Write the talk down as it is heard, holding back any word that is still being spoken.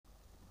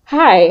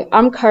Hi,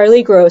 I'm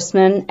Carly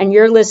Grossman, and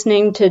you're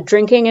listening to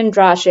Drinking and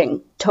Droshing,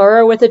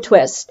 Torah with a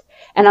Twist,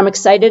 and I'm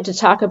excited to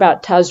talk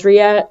about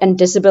Tazria and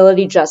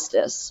disability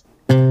justice.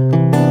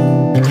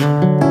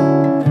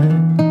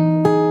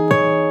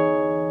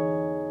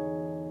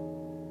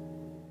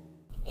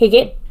 Hey,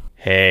 Gabe.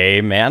 Hey,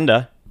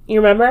 Amanda. You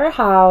remember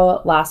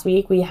how last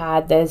week we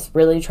had this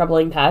really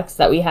troubling text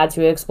that we had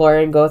to explore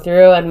and go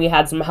through, and we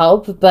had some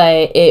help,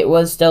 but it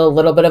was still a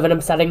little bit of an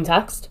upsetting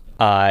text?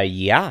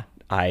 Yeah,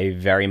 I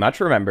very much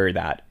remember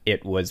that.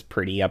 It was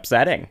pretty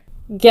upsetting.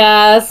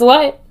 Guess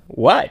what?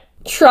 What?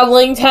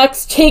 Troubling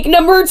text take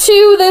number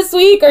 2 this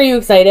week. Are you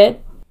excited?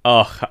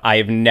 Ugh,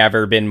 I've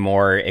never been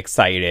more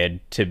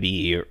excited to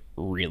be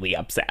really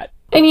upset.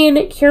 I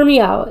mean, hear me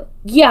out.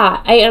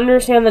 Yeah, I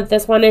understand that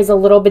this one is a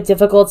little bit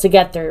difficult to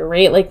get through,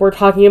 right? Like, we're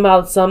talking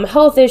about some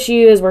health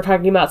issues, we're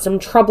talking about some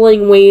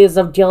troubling ways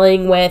of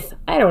dealing with,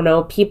 I don't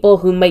know, people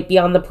who might be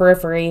on the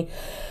periphery.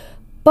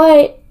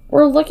 But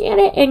we're looking at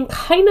it in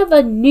kind of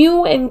a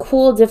new and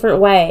cool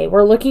different way.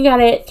 We're looking at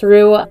it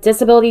through a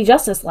disability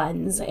justice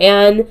lens,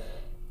 and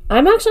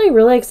I'm actually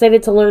really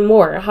excited to learn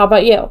more. How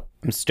about you?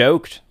 I'm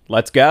stoked.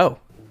 Let's go.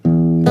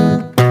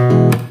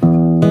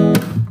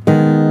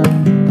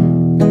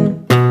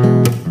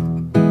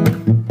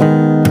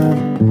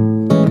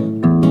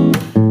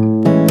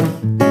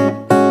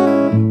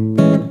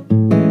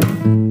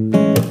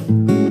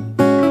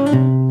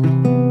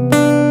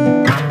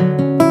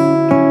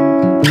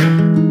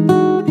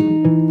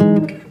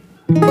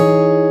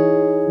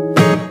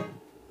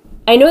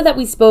 I know that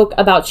we spoke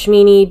about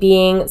Shmini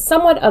being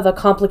somewhat of a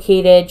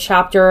complicated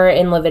chapter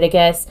in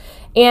Leviticus,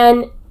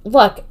 and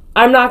look,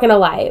 I'm not gonna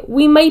lie,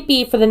 we might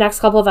be, for the next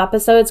couple of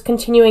episodes,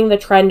 continuing the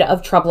trend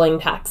of troubling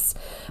texts.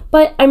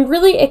 But I'm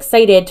really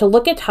excited to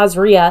look at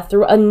Tazria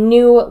through a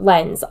new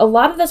lens. A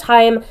lot of the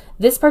time,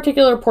 this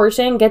particular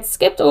portion gets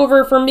skipped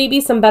over for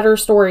maybe some better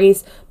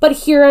stories, but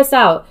hear us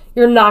out.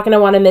 You're not going to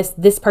want to miss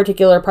this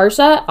particular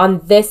parsha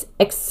on this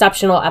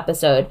exceptional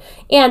episode.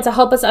 And to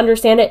help us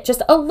understand it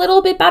just a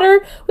little bit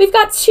better, we've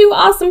got 2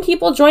 awesome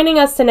people joining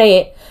us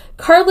tonight.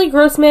 Carly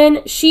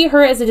Grossman,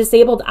 she/her is a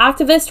disabled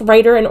activist,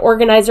 writer, and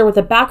organizer with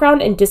a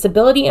background in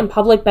disability and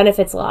public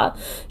benefits law.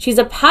 She's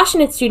a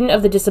passionate student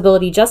of the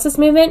disability justice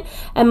movement,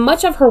 and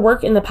much of her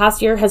work in the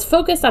past year has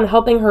focused on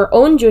helping her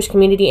own Jewish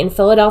community in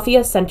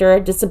Philadelphia center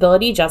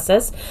disability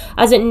justice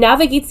as it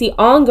navigates the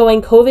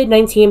ongoing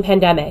COVID-19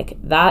 pandemic.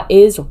 That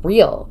is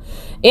real.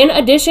 In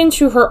addition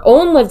to her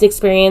own lived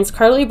experience,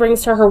 Carly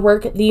brings to her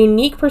work the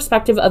unique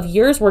perspective of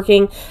years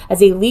working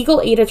as a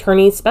legal aid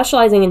attorney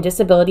specializing in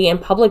disability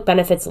and public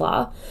benefits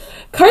law.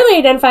 Carly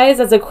identifies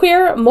as a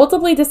queer,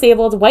 multiply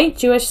disabled, white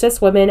Jewish cis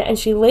woman, and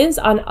she lives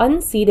on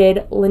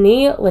unceded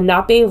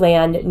Lenape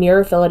land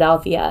near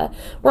Philadelphia.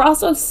 We're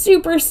also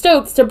super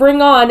stoked to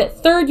bring on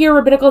third-year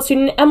rabbinical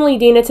student Emily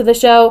Dana to the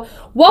show.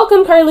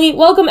 Welcome, Carly.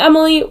 Welcome,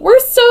 Emily. We're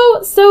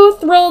so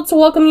thrilled to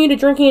welcome you to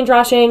Drinking and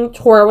Droshing,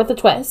 Torah with a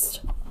Twist.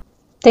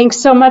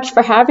 Thanks so much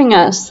for having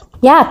us.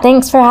 Yeah,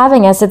 thanks for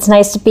having us. It's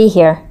nice to be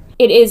here.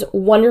 It is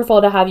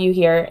wonderful to have you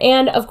here.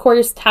 And of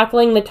course,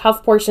 tackling the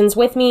tough portions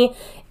with me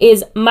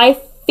is my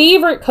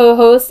favorite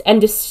co-host and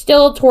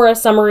distilled Torah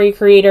summary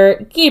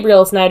creator,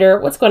 Gabriel Snyder.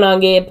 What's going on,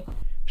 Gabe?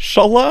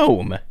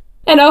 Shalom.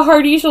 And a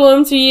hearty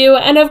shalom to you.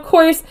 And of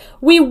course,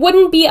 we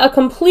wouldn't be a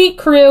complete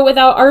crew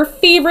without our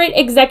favorite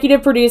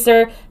executive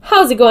producer.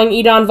 How's it going,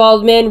 Edon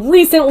Waldman?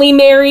 Recently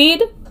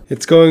married.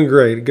 It's going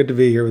great. Good to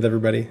be here with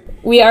everybody.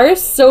 We are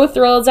so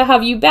thrilled to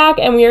have you back,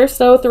 and we are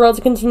so thrilled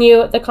to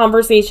continue the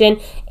conversation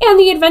and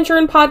the adventure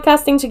in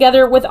podcasting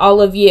together with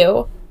all of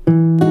you.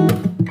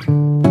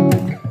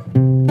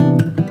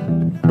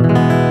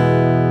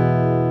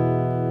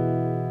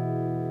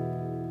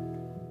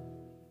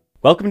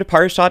 Welcome to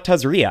Parashat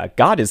Tazria.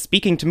 God is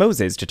speaking to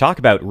Moses to talk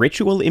about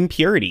ritual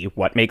impurity.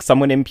 What makes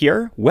someone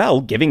impure?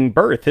 Well, giving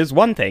birth is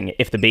one thing.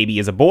 If the baby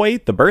is a boy,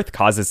 the birth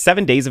causes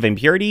 7 days of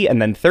impurity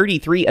and then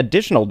 33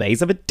 additional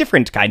days of a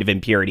different kind of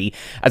impurity,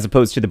 as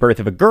opposed to the birth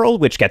of a girl,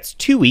 which gets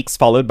 2 weeks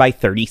followed by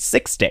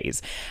 36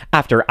 days.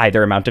 After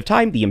either amount of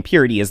time, the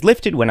impurity is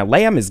lifted when a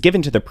lamb is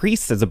given to the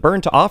priests as a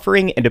burnt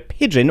offering and a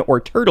pigeon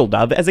or turtle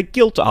dove as a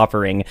guilt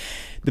offering.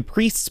 The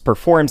priests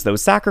performs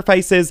those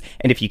sacrifices,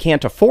 and if you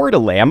can't afford a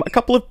lamb, a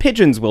couple of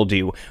pigeons will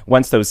do.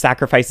 Once those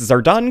sacrifices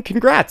are done,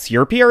 congrats,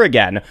 you're pure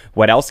again.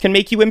 What else can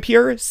make you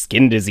impure?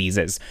 Skin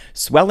diseases.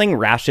 Swelling,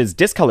 rashes,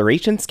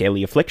 discoloration,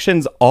 scaly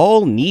afflictions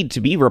all need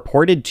to be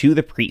reported to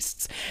the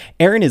priests.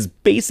 Aaron is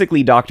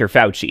basically Dr.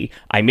 Fauci.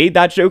 I made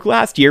that joke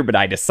last year, but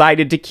I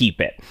decided to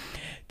keep it.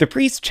 The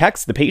priest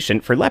checks the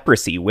patient for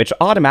leprosy, which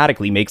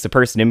automatically makes a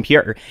person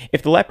impure.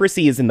 If the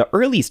leprosy is in the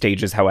early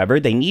stages, however,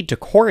 they need to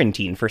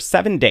quarantine for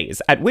 7 days,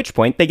 at which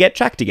point they get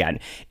checked again.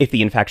 If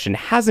the infection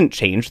hasn't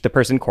changed, the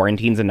person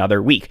quarantines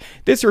another week.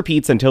 This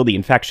repeats until the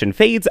infection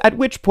fades, at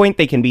which point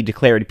they can be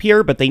declared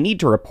pure, but they need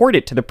to report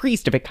it to the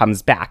priest if it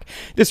comes back.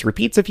 This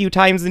repeats a few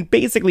times in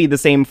basically the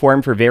same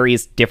form for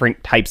various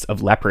different types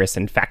of leprous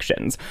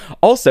infections.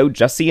 Also,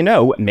 just so you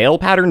know, male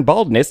pattern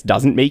baldness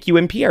doesn't make you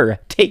impure.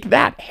 Take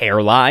that,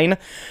 hairline.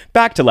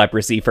 Back to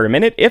leprosy for a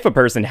minute. If a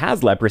person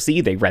has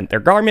leprosy, they rent their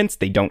garments,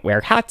 they don't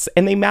wear hats,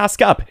 and they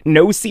mask up.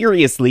 No,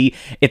 seriously,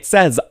 it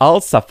says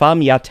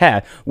al-safam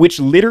yateh, which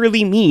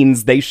literally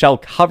means they shall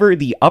cover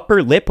the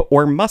upper lip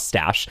or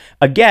mustache.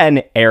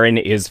 Again, Aaron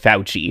is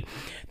Fauci.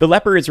 The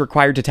leper is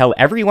required to tell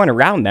everyone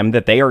around them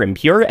that they are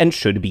impure and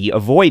should be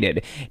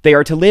avoided. They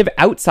are to live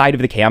outside of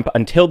the camp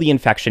until the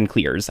infection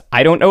clears.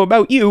 I don't know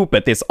about you,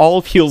 but this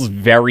all feels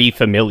very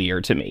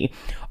familiar to me.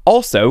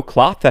 Also,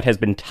 cloth that has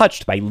been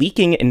touched by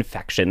leaking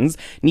infections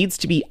needs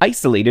to be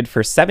isolated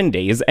for 7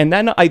 days and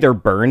then either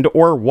burned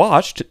or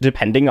washed,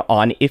 depending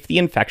on if the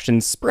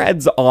infection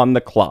spreads on the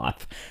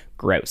cloth.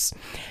 Gross.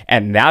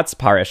 And that's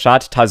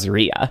Parashat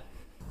Tazria.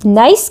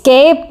 Nice,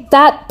 Gabe.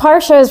 That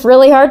Parsha is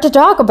really hard to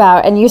talk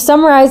about, and you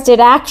summarized it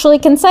actually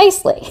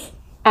concisely.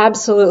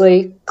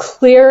 Absolutely.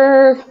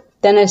 Clearer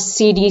than a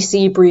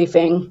CDC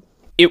briefing.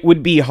 It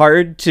would be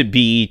hard to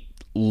be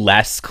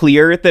less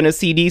clear than a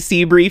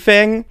CDC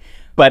briefing,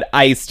 but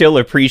I still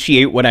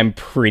appreciate what I'm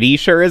pretty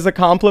sure is a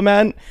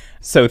compliment.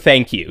 So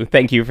thank you.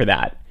 Thank you for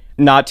that.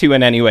 Not to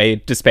in any way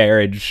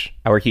disparage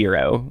our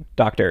hero,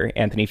 Dr.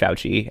 Anthony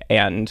Fauci,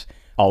 and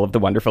all of the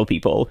wonderful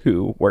people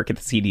who work at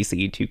the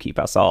CDC to keep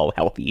us all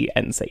healthy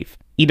and safe.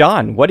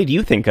 Idan, what did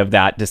you think of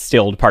that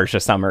distilled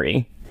Parsha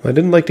summary? I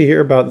didn't like to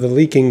hear about the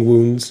leaking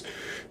wounds.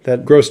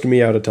 That grossed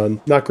me out a ton.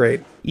 Not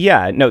great.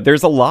 Yeah, no,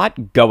 there's a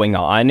lot going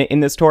on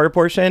in this Torah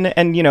portion.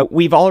 And,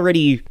 we've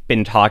already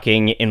been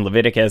talking in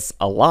Leviticus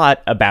a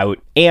lot about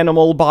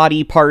animal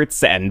body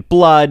parts and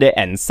blood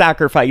and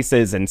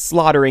sacrifices and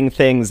slaughtering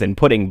things and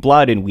putting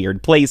blood in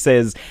weird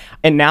places.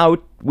 And now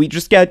we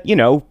just get,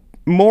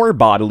 more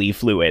bodily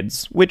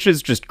fluids, which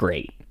is just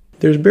great.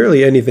 There's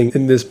barely anything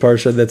in this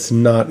Parsha that's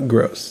not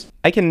gross.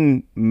 I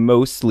can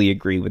mostly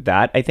agree with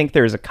that. I think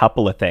there's a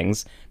couple of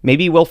things.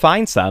 Maybe we'll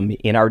find some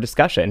in our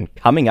discussion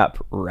coming up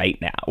right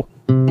now.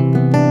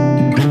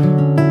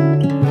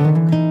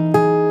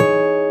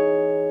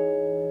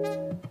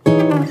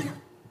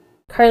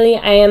 Carly,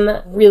 I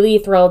am really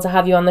thrilled to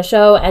have you on the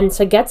show and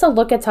to get to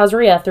look at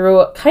Tazria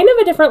through kind of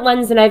a different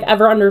lens than I've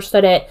ever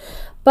understood it.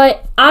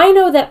 But I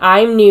know that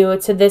I'm new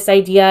to this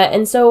idea,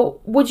 and so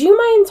would you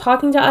mind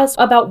talking to us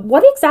about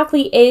what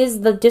exactly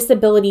is the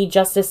disability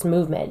justice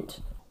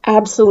movement?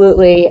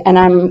 Absolutely. And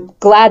I'm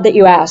glad that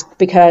you asked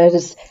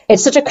because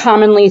it's such a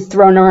commonly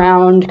thrown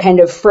around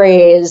kind of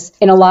phrase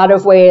in a lot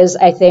of ways,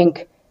 I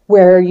think,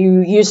 where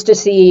you used to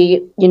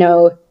see,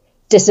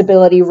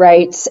 disability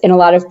rights in a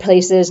lot of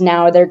places.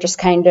 Now they're just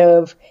kind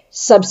of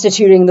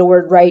substituting the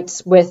word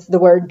rights with the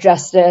word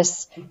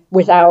justice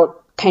without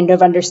kind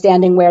of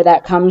understanding where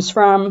that comes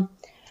from.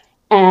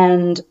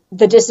 And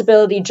the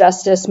disability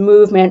justice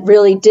movement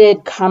really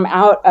did come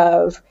out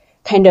of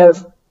kind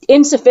of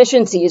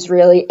insufficiencies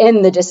really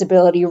in the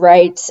disability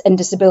rights and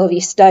disability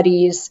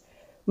studies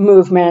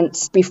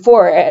movements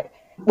before it,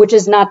 which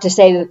is not to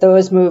say that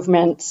those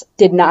movements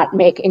did not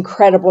make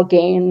incredible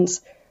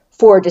gains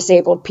for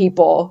disabled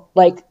people,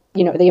 like,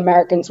 the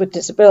Americans with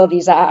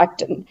Disabilities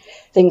Act and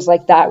things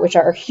like that, which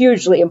are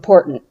hugely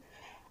important.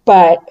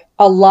 But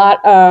a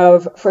lot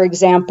of, for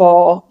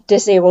example,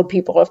 disabled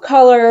people of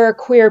color,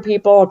 queer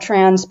people,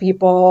 trans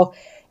people,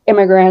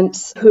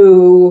 immigrants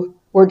who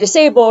were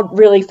disabled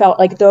really felt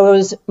like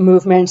those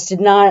movements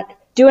did not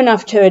do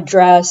enough to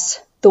address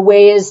the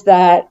ways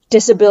that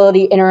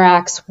disability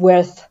interacts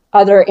with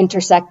other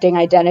intersecting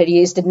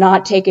identities, did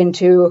not take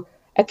into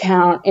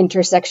account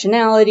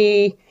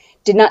intersectionality,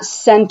 did not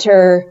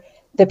center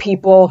the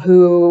people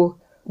who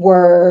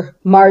were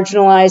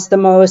marginalized the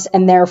most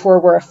and therefore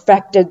were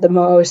affected the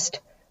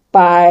most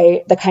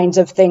by the kinds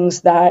of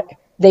things that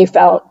they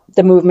felt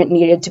the movement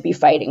needed to be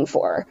fighting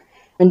for.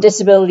 And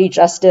disability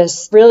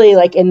justice really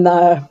in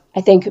the,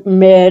 I think,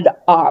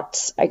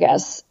 mid-aughts,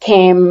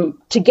 came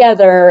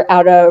together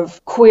out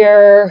of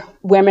queer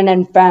women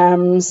and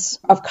femmes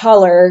of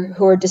color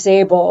who are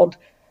disabled,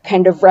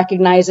 kind of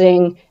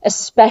recognizing,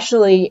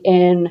 especially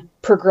in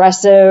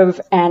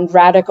progressive and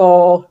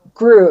radical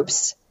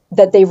groups,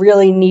 that they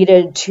really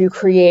needed to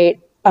create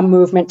a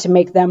movement to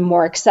make them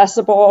more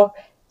accessible,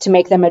 to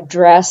make them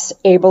address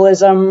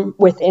ableism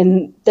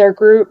within their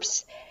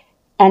groups,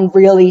 and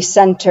really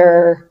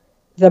center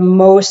the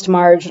most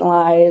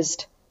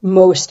marginalized,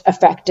 most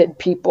affected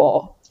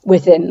people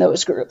within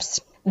those groups.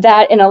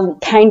 That, in a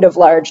kind of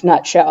large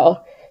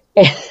nutshell,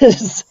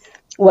 is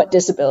what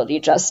disability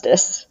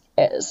justice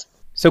is.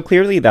 So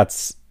clearly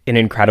that's an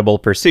incredible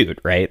pursuit,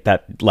 right?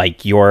 That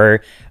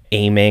you're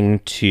aiming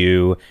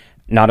to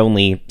not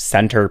only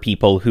center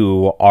people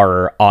who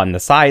are on the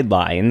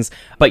sidelines,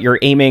 but you're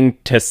aiming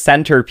to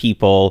center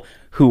people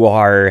who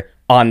are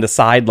on the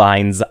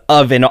sidelines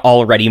of an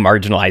already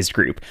marginalized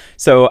group.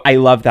 So I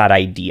love that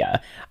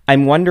idea.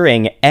 I'm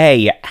wondering,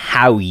 A,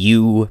 how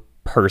you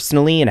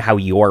personally and how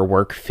your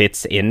work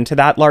fits into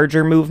that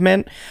larger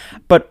movement,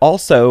 but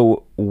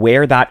also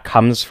where that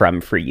comes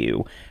from for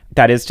you.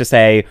 That is to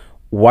say,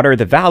 what are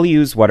the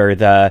values? What are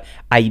the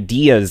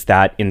ideas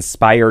that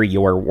inspire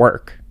your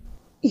work?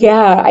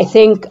 Yeah, I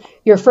think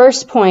your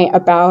first point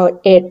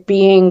about it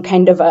being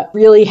kind of a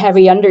really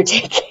heavy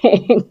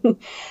undertaking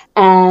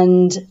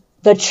and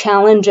the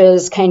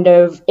challenges kind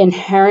of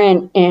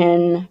inherent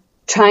in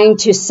trying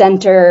to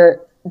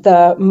center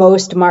the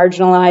most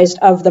marginalized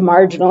of the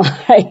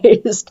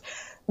marginalized.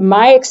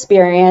 My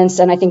experience,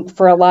 and I think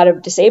for a lot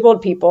of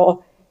disabled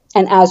people,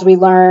 and as we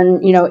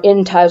learn,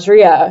 in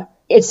Tazria,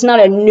 it's not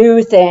a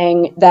new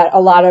thing that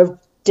a lot of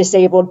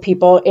disabled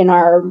people in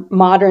our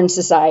modern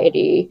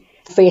society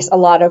face a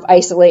lot of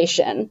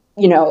isolation,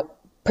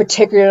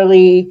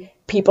 particularly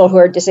people who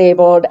are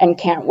disabled and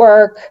can't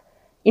work.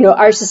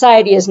 Our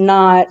society is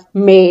not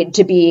made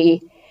to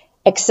be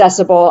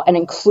accessible and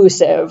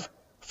inclusive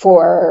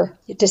for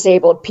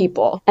disabled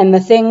people. And the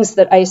things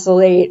that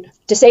isolate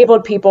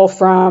disabled people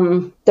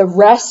from the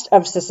rest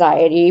of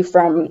society,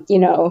 from,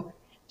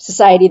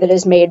 society that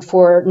is made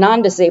for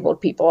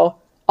non-disabled people,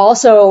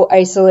 also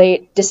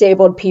isolate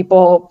disabled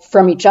people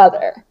from each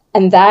other.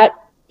 And that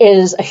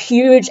is a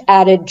huge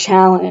added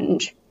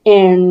challenge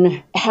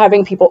in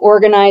having people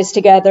organize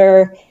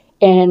together,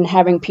 in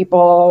having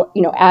people,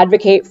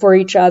 advocate for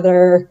each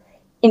other,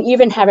 and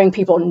even having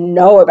people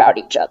know about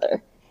each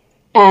other.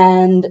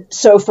 And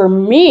so for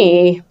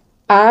me,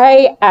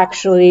 I've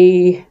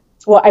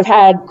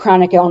had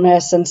chronic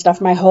illness and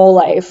stuff my whole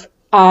life.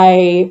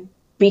 I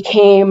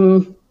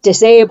became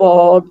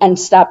disabled and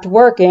stopped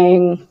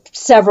working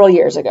several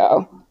years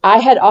ago. I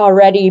had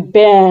already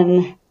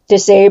been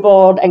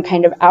disabled and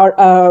kind of out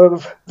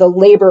of the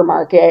labor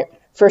market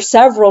for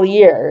several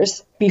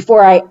years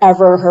before I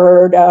ever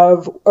heard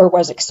of or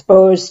was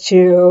exposed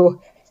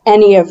to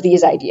any of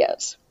these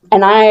ideas.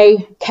 And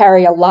I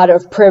carry a lot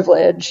of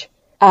privilege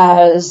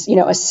as,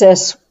 a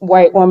cis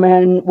white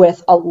woman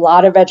with a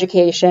lot of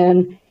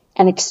education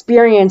and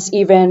experience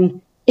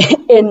even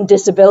in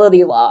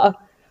disability law.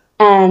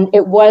 And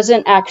it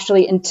wasn't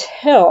actually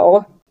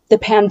until the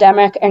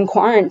pandemic and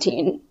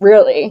quarantine,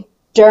 really,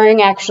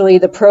 during actually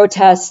the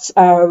protests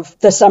of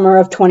the summer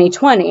of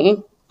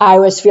 2020, I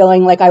was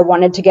feeling like I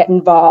wanted to get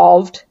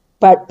involved,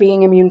 but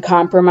being immune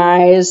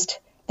compromised,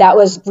 that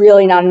was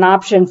really not an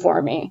option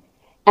for me.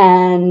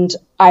 And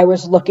I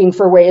was looking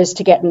for ways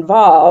to get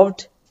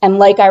involved. And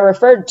like I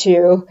referred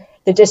to,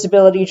 the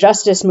disability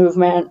justice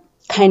movement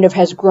kind of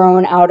has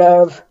grown out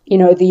of,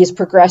 these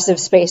progressive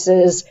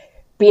spaces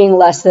being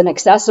less than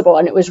accessible.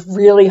 And it was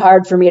really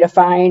hard for me to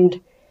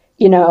find,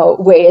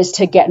 ways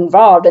to get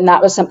involved. And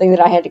that was something that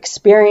I had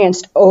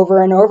experienced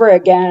over and over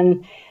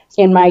again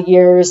in my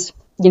years,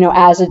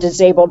 as a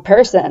disabled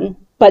person.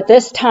 But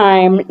this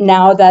time,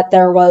 now that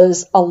there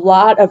was a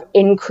lot of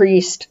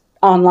increased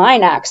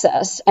online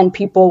access and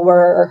people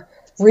were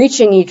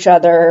reaching each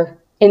other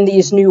in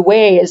these new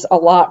ways a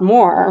lot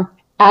more,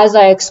 as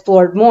I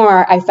explored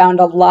more, I found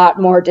a lot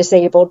more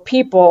disabled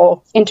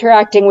people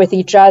interacting with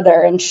each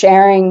other and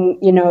sharing,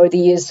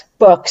 these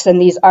books and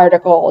these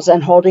articles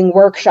and holding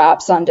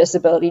workshops on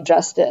disability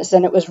justice.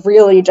 And it was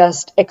really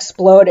just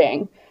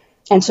exploding.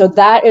 And so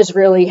that is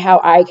really how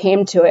I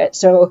came to it.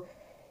 So,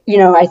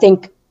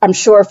 I'm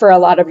sure for a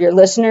lot of your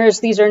listeners,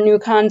 these are new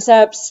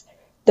concepts.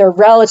 They're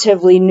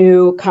relatively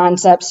new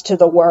concepts to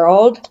the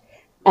world.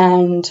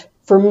 And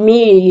for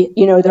me,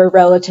 they're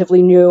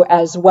relatively new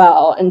as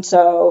well. And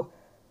so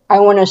I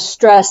want to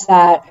stress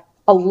that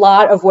a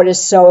lot of what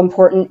is so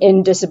important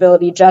in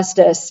disability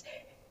justice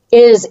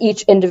is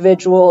each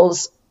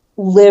individual's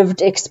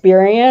lived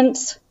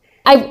experience.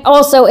 I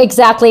also,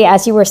 exactly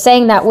as you were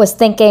saying that, was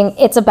thinking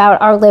it's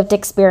about our lived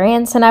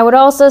experience. And I would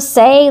also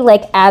say,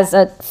 as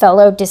a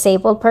fellow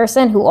disabled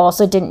person who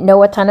also didn't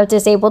know a ton of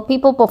disabled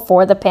people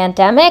before the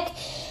pandemic,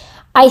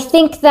 I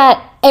think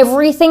that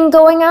everything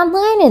going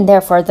online, and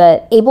therefore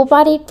the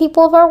able-bodied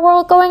people of our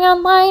world going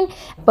online,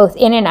 both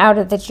in and out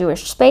of the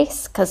Jewish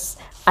space, because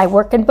I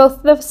work in both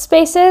of those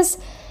spaces,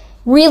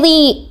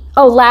 really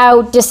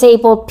allowed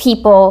disabled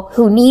people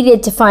who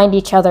needed to find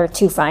each other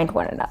to find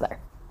one another.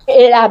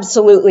 It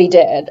absolutely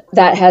did.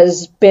 That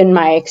has been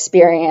my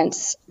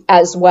experience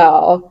as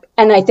well.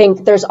 And I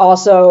think there's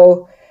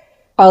also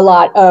a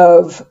lot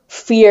of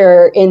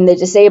fear in the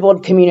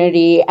disabled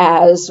community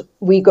as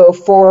we go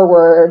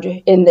forward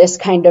in this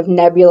kind of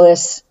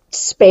nebulous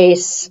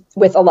space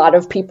with a lot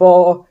of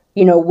people,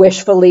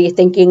 wishfully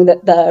thinking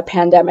that the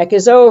pandemic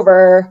is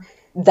over,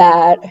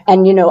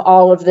 and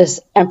all of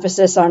this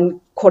emphasis on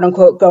quote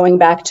unquote going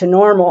back to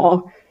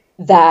normal,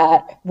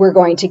 that we're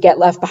going to get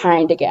left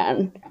behind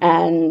again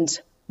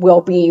and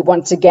we'll be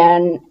once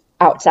again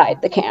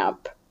outside the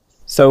camp.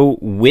 So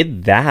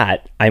with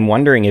that, I'm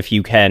wondering if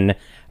you can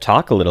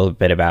talk a little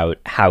bit about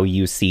how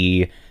you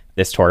see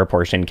this Torah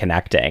portion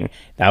connecting.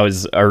 That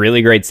was a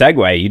really great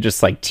segue. You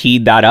just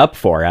teed that up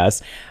for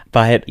us.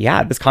 But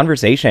yeah, this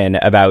conversation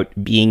about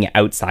being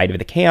outside of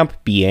the camp,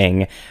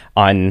 being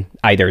on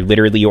either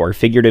literally or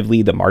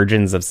figuratively the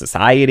margins of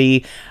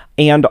society,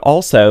 and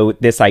also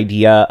this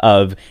idea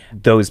of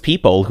those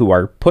people who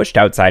are pushed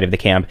outside of the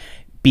camp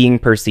being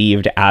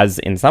perceived as,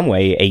 in some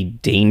way, a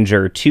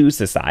danger to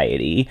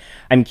society.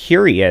 I'm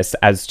curious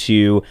as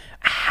to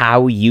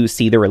how you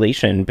see the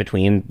relation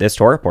between this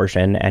Torah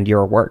portion and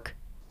your work.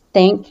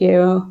 Thank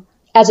you.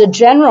 As a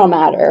general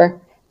matter,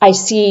 I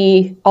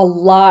see a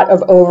lot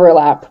of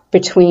overlap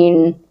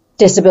between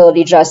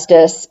disability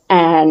justice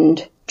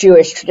and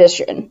Jewish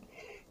tradition.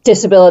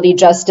 Disability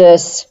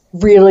justice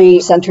really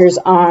centers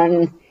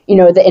on,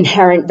 the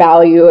inherent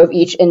value of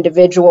each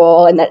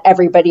individual and that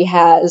everybody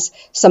has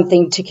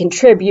something to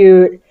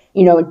contribute.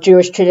 In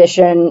Jewish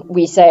tradition,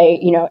 we say,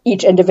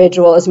 each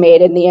individual is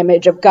made in the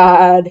image of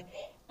God,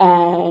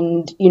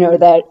 and,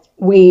 that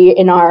we,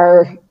 in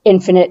our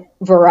infinite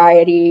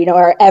variety,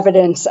 are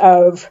evidence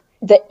of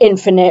the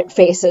infinite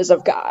faces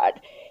of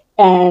God.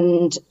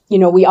 And,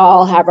 we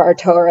all have our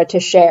Torah to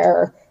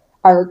share.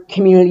 Our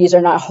communities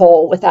are not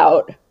whole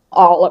without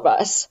all of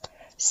us.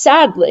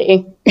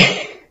 Sadly,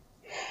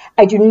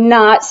 I do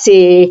not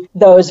see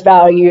those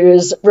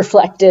values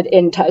reflected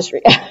in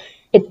Tazria.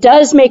 It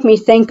does make me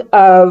think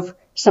of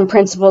some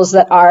principles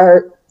that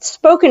are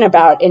spoken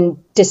about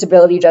in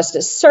disability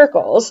justice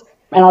circles,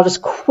 and I'll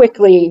just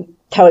quickly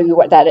tell you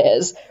what that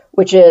is,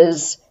 which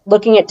is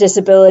looking at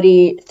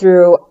disability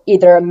through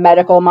either a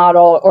medical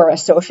model or a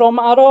social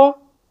model.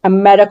 A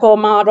medical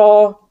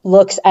model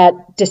looks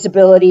at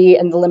disability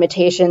and the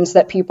limitations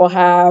that people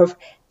have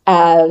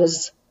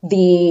as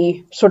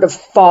the sort of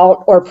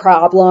fault or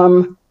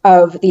problem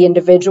of the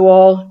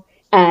individual,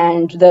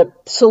 and the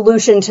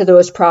solution to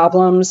those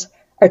problems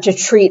are to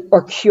treat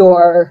or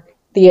cure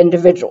the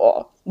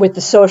individual. With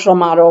the social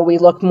model, we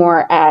look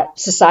more at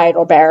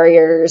societal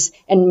barriers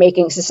and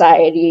making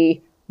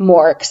society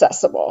more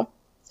accessible.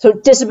 So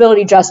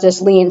disability justice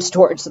leans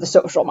towards the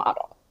social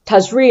model.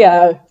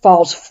 Tazria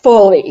falls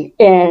fully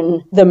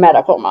in the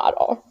medical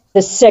model.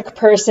 The sick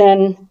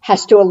person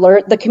has to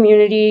alert the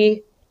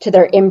community to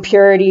their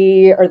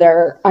impurity or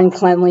their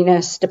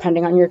uncleanliness,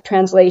 depending on your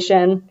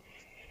translation.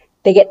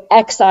 They get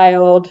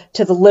exiled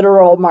to the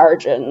literal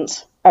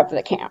margins of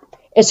the camp.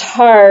 It's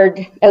hard,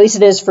 at least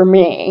it is for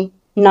me,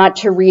 not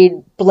to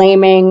read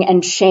blaming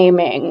and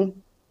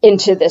shaming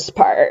into this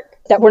part.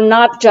 That we're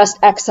not just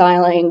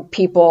exiling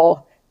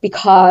people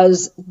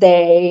because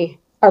they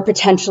are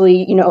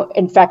potentially,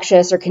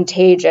 infectious or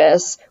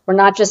contagious. We're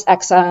not just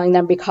exiling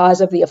them because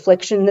of the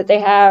affliction that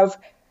they have,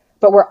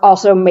 but we're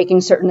also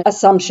making certain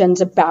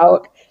assumptions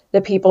about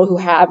the people who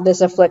have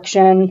this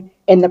affliction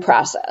in the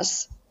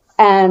process.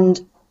 And,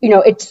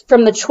 it's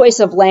from the choice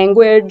of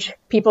language.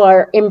 People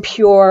are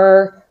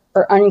impure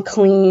or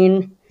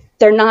unclean.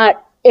 They're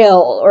not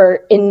ill or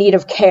in need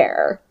of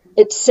care.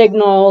 It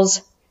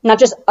signals not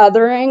just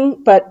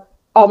othering, but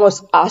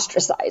almost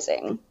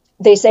ostracizing.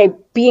 They say,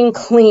 being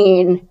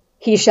clean,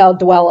 he shall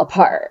dwell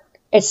apart.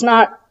 It's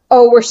not,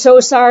 oh, we're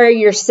so sorry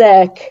you're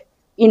sick.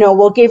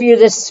 We'll give you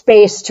this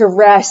space to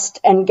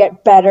rest and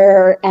get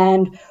better,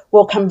 and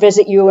we'll come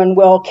visit you and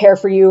we'll care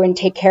for you and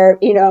take care,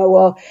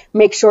 we'll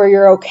make sure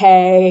you're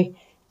okay.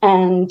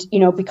 And,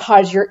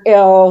 because you're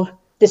ill,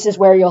 this is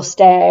where you'll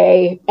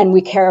stay, and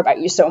we care about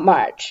you so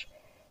much.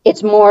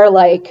 It's more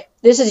like,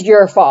 this is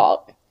your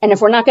fault. And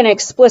if we're not going to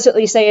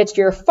explicitly say it's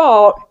your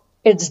fault,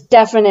 it's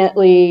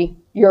definitely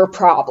your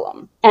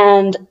problem.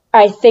 And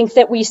I think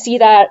that we see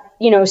that,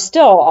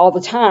 still all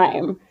the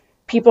time.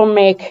 People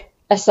make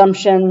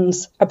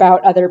assumptions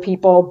about other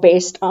people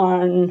based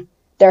on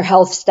their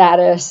health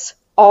status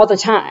all the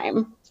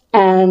time.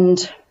 And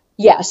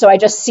so I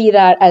just see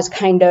that as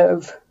kind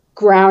of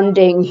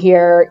grounding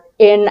here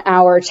in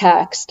our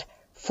text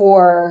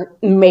for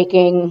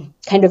making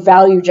kind of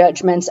value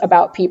judgments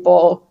about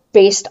people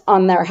based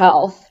on their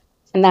health.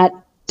 And that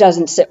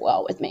doesn't sit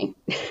well with me.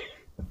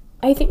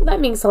 I think that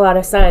makes a lot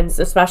of sense,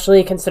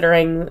 especially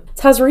considering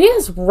Tazria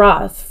is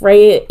rough,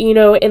 right?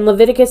 In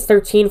Leviticus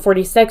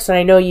 13:46, and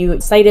I know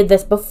you cited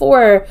this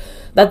before,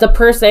 that the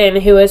person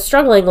who is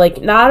struggling,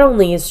 not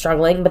only is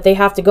struggling, but they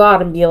have to go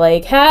out and be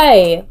like,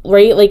 hey,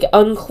 right?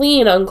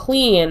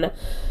 Unclean,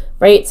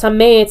 right?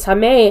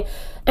 Tameh.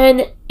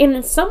 And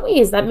in some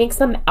ways, that makes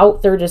them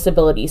out their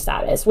disability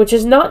status, which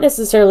is not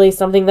necessarily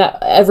something that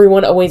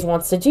everyone always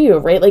wants to do,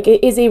 right?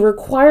 It is a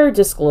required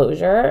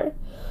disclosure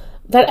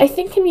that I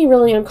think can be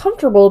really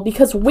uncomfortable,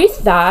 because with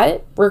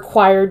that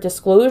required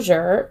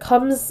disclosure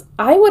comes,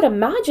 I would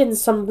imagine,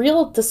 some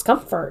real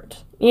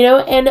discomfort,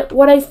 and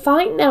what I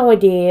find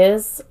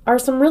nowadays are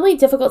some really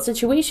difficult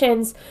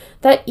situations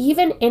that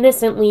even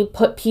innocently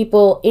put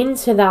people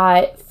into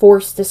that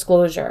forced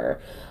disclosure.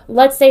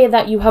 Let's say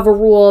that you have a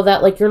rule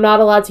that you're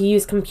not allowed to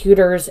use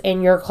computers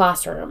in your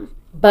classroom,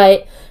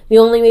 but the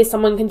only way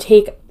someone can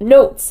take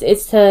notes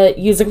is to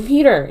use a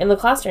computer in the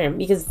classroom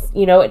because,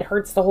 it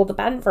hurts to hold the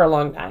pen for a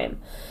long time.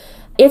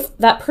 If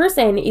that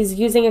person is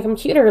using a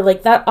computer,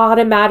 that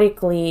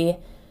automatically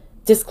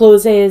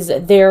discloses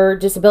their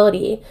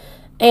disability.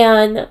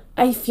 And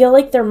I feel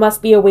like there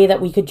must be a way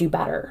that we could do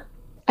better.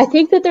 I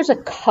think that there's a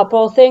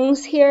couple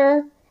things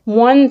here.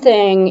 One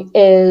thing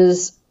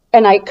is,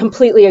 and I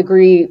completely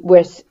agree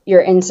with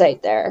your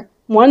insight there.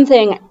 One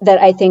thing that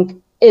I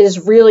think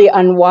is really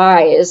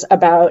unwise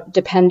about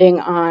depending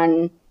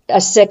on a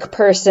sick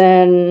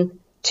person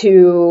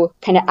to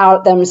kind of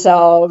out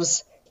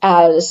themselves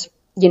as,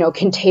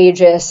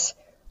 contagious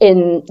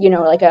in,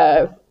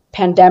 a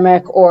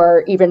pandemic,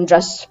 or even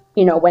just,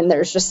 when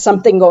there's just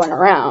something going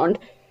around.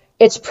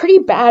 It's pretty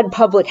bad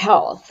public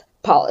health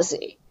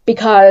policy,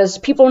 because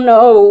people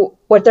know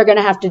what they're going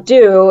to have to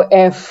do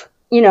if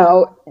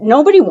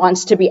nobody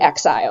wants to be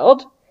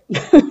exiled.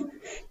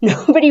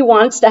 Nobody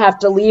wants to have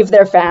to leave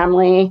their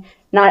family,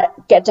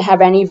 not get to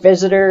have any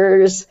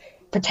visitors,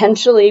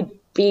 potentially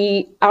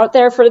be out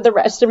there for the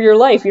rest of your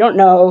life. You don't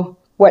know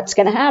what's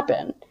going to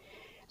happen.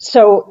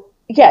 So,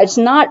 yeah, it's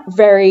not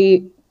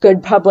very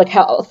good public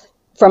health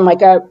from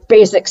like a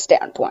basic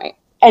standpoint.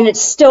 And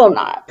it's still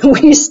not.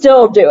 We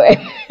still do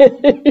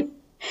it.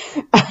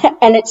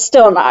 And it's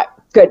still not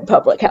good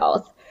public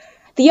health.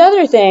 The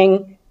other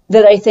thing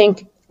that I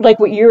think, like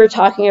what you were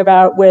talking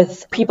about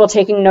with people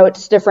taking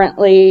notes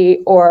differently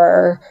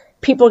or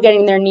people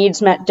getting their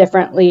needs met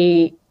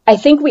differently, I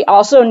think we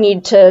also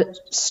need to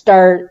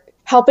start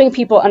helping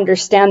people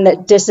understand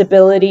that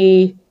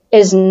disability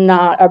is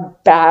not a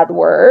bad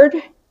word,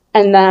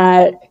 and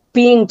that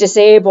being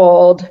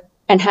disabled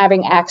and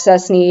having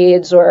access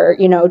needs or,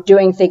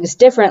 doing things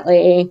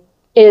differently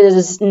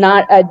is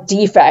not a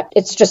defect.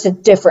 It's just a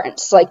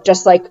difference,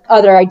 just like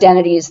other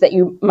identities that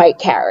you might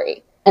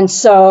carry. And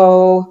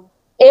so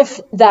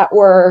if that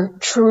were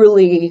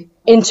truly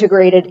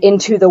integrated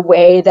into the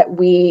way that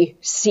we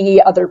see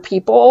other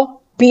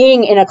people,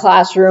 being in a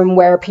classroom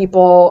where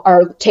people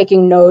are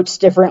taking notes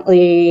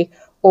differently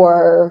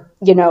or,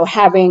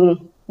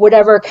 having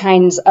whatever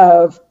kinds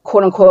of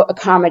quote unquote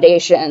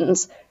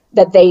accommodations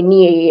that they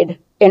need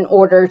in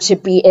order to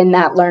be in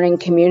that learning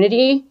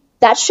community,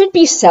 that should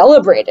be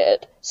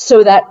celebrated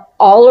so that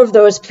all of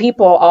those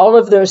people, all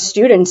of those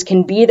students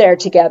can be there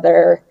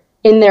together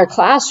in their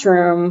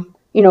classroom,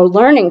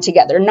 learning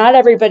together. Not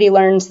everybody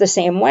learns the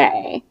same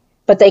way,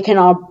 but they can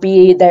all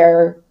be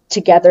there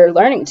together,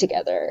 learning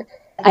together.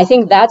 I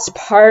think that's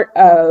part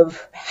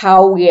of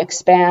how we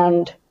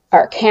expand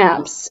our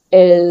camps,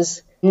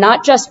 is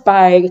not just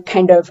by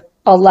kind of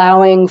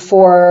allowing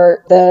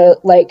for the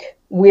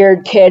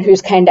weird kid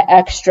who's kind of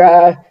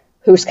extra,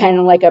 who's kind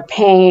of like a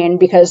pain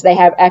because they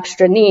have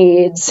extra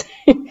needs.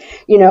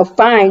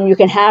 Fine, you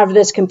can have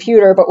this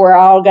computer, but we're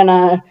all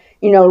gonna,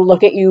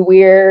 look at you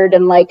weird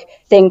and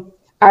think,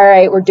 all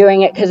right, we're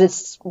doing it because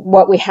it's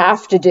what we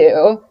have to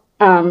do.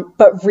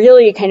 But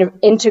really kind of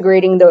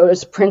integrating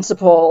those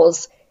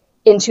principles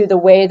into the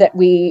way that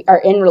we are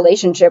in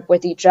relationship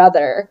with each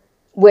other,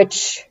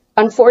 which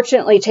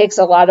unfortunately takes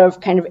a lot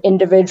of kind of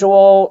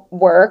individual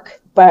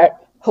work,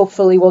 but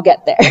hopefully we'll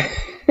get there.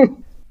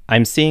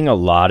 I'm seeing a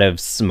lot of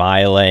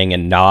smiling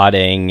and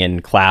nodding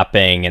and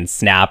clapping and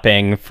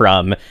snapping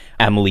from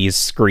Emily's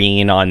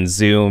screen on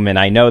Zoom, and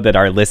I know that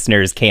our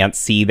listeners can't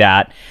see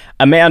that.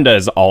 Amanda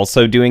is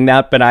also doing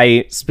that, but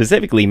I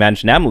specifically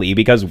mentioned Emily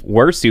because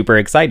we're super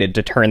excited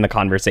to turn the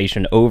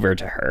conversation over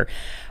to her.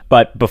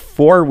 But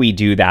before we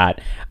do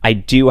that, I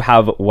do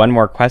have one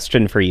more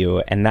question for you,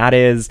 and that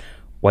is,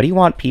 what do you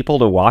want people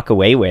to walk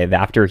away with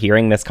after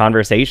hearing this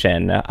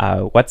conversation?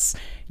 What's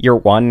your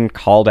one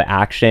call to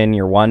action,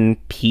 your one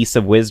piece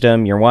of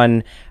wisdom, your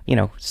one,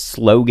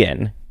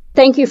 slogan?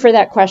 Thank you for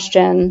that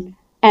question.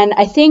 And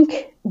I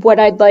think what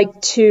I'd like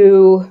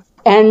to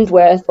end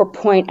with or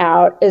point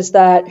out is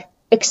that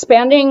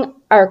expanding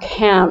our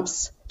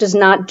camps does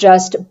not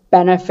just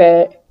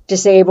benefit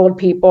disabled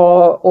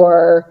people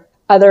or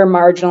other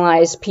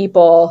marginalized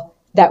people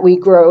that we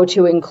grow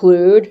to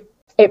include.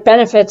 It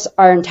benefits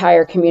our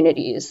entire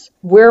communities.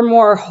 We're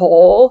more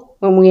whole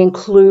when we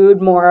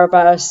include more of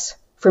us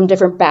from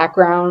different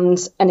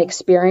backgrounds and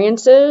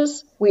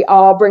experiences. We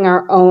all bring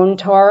our own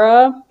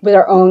Torah with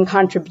our own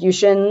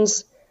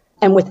contributions.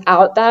 And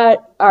without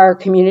that, our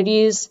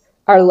communities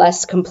are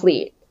less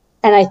complete.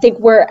 And I think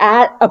we're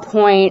at a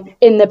point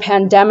in the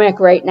pandemic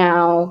right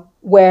now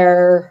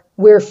where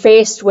we're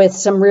faced with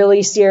some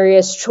really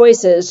serious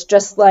choices,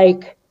 just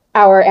like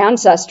our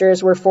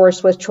ancestors were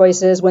forced with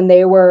choices when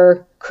they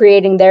were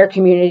creating their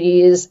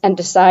communities and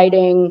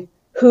deciding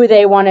who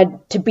they wanted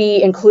to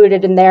be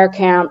included in their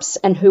camps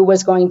and who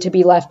was going to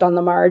be left on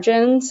the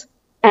margins.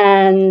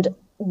 And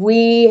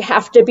we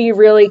have to be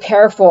really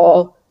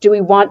careful. Do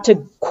we want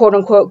to, quote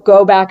unquote,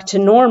 go back to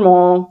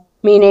normal,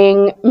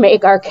 meaning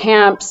make our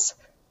camps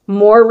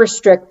more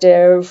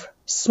restrictive,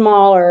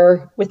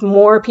 smaller, with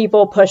more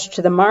people pushed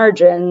to the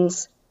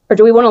margins? Or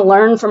do we want to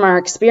learn from our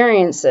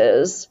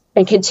experiences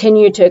and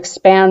continue to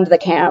expand the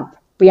camp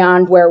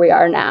beyond where we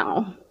are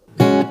now?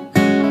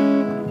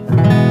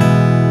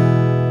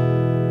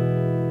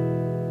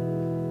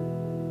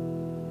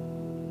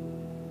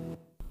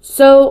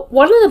 So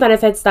one of the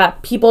benefits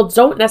that people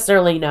don't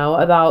necessarily know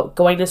about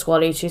going to school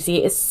at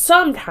HCC is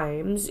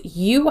sometimes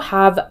you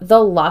have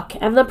the luck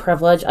and the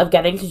privilege of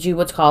getting to do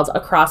what's called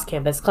a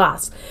cross-campus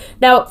class.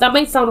 Now, that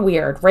might sound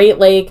weird,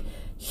 right?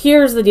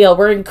 Here's the deal.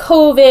 We're in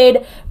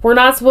COVID. We're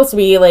not supposed to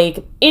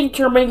be,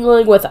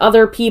 intermingling with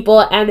other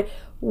people. And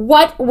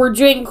what? We're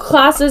doing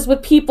classes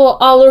with people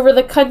all over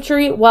the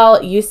country?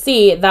 Well, you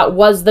see, that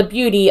was the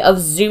beauty of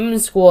Zoom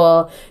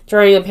school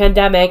during the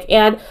pandemic.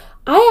 And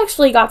I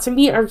actually got to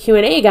meet our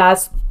Q&A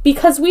guests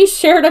because we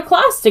shared a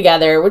class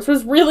together, which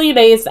was really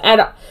nice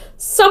and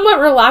somewhat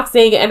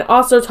relaxing, and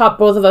also taught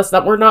both of us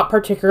that we're not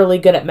particularly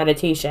good at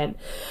meditation.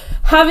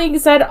 Having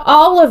said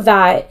all of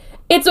that,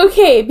 It's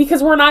okay,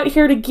 because we're not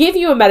here to give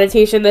you a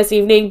meditation this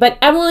evening, but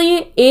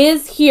Emily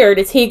is here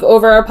to take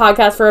over our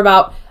podcast for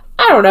about,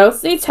 I don't know,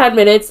 say 10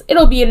 minutes.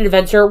 It'll be an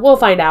adventure. We'll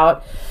find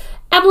out.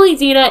 Emily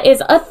Dina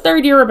is a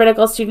third-year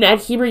rabbinical student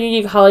at Hebrew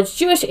Union College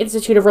Jewish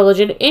Institute of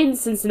Religion in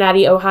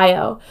Cincinnati,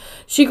 Ohio.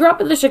 She grew up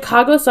in the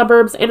Chicago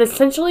suburbs and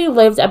essentially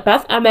lived at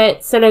Beth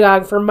Emet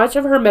Synagogue for much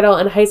of her middle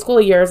and high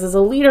school years as a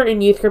leader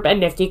in youth group at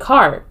Nifty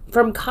Car.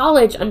 From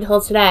college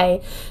until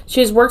today, she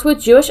has worked with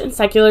Jewish and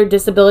secular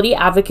disability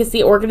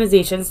advocacy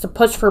organizations to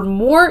push for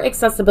more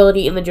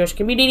accessibility in the Jewish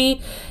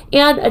community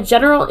and a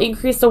general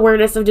increased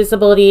awareness of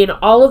disability in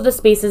all of the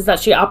spaces that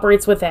she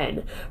operates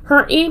within.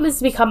 Her aim is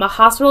to become a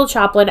hospital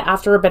chaplain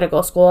after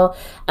rabbinical school.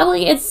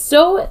 Emily, it's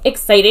so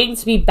exciting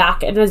to be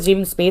back in a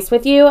Zoom space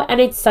with you, and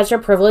it's such a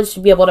privilege to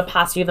be able to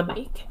pass you the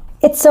mic.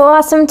 It's so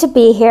awesome to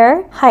be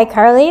here. Hi,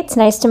 Carly. It's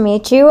nice to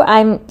meet you.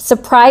 I'm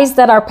surprised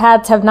that our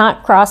paths have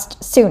not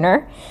crossed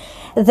sooner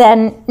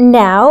than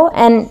now.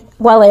 And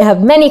while I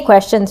have many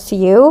questions to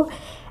you,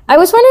 I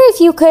was wondering if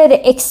you could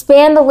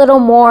expand a little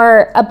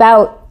more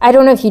about, I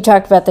don't know if you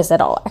talked about this at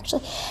all,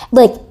 actually,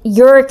 like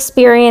your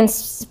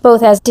experience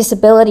both as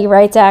disability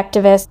rights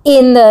activist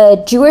in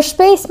the Jewish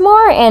space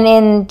more and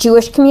in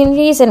Jewish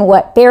communities, and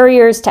what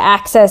barriers to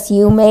access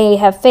you may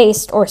have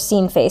faced or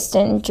seen faced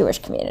in Jewish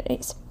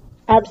communities.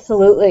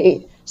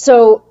 Absolutely.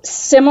 So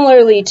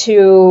similarly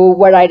to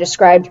what I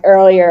described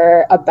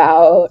earlier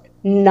about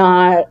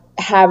not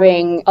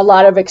having a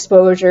lot of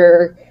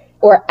exposure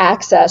or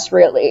access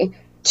really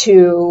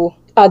to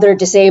other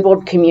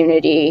disabled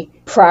community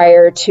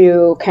prior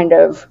to kind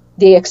of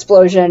the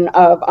explosion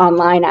of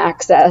online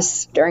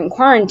access during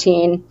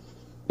quarantine,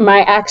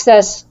 my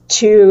access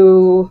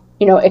to,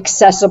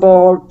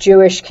 accessible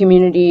Jewish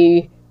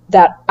community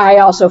that I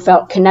also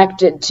felt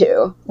connected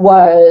to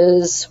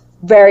was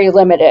very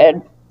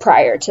limited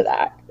prior to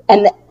that.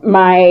 And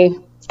my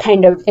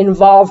kind of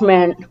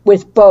involvement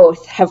with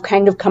both have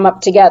kind of come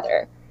up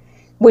together,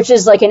 which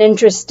is like an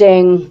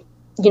interesting,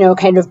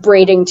 kind of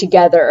braiding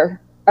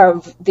together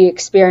of the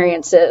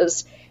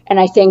experiences. And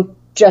I think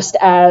just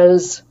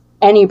as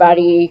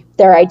anybody,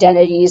 their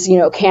identities,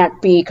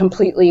 can't be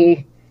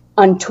completely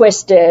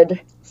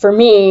untwisted. For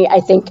me, I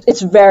think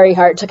it's very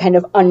hard to kind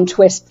of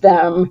untwist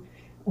them.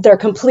 They're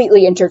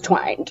completely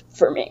intertwined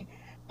for me.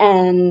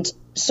 And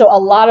so a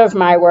lot of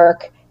my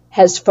work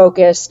has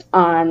focused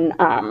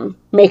on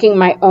making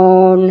my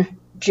own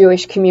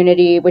Jewish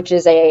community, which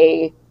is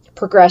a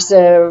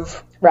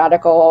progressive,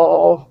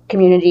 radical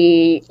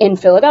community in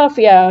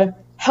Philadelphia,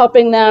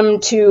 helping them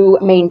to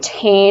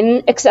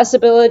maintain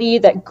accessibility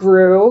that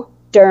grew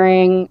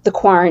during the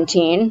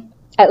quarantine,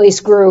 at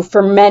least grew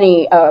for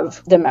many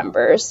of the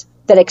members,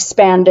 that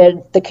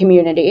expanded the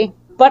community,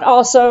 but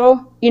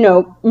also,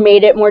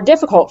 made it more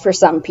difficult for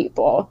some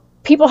people.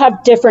 People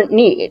have different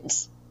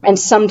needs, and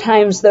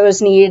sometimes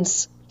those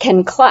needs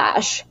can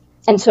clash.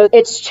 And so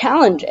it's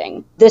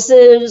challenging. This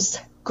is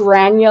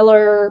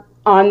granular,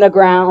 on the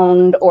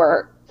ground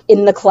or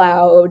in the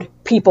cloud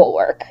people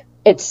work.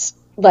 It's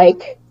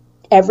like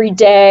every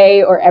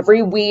day or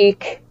every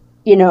week,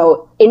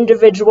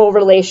 individual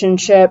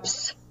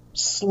relationships,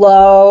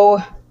 slow,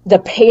 the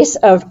pace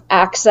of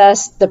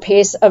access, the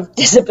pace of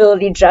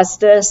disability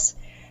justice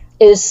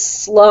is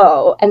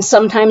slow. And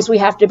sometimes we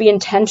have to be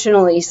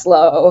intentionally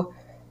slow,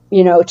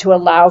 to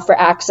allow for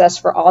access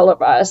for all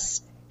of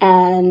us.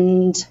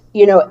 And,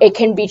 it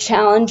can be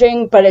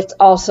challenging, but it's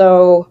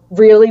also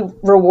really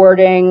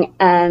rewarding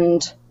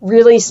and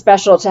really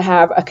special to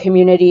have a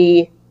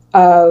community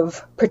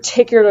of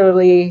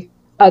particularly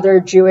other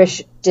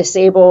Jewish,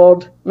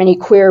 disabled, many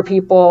queer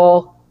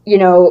people,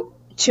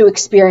 to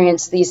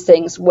experience these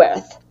things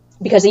with.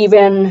 Because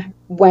even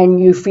when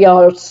you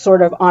feel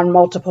sort of on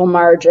multiple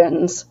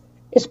margins,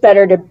 it's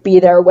better to be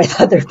there with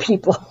other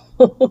people.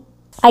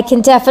 I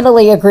can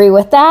definitely agree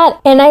with that.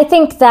 And I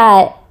think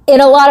that in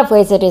a lot of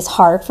ways it is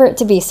hard for it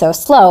to be so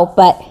slow,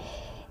 but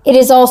it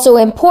is also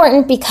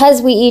important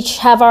because we each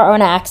have our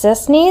own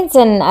access needs.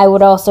 And I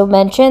would also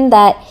mention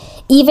that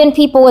even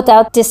people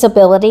without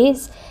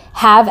disabilities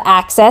have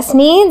access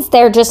needs.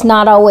 They're just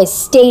not always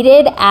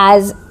stated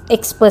as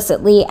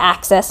explicitly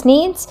access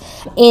needs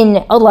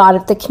in a lot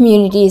of the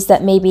communities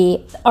that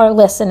maybe our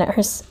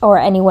listeners or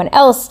anyone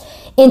else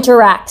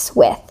interacts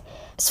with.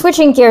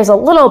 Switching gears a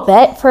little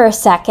bit for a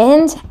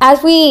second,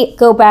 as we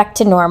go back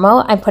to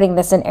normal, I'm putting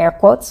this in air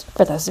quotes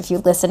for those of you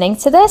listening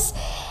to this,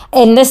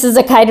 and this is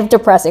a kind of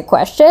depressing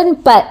question,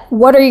 but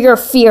what are your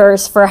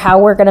fears for how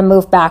we're going to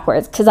move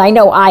backwards? Because I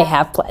know I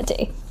have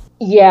plenty.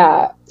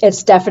 Yeah,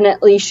 it's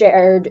definitely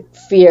shared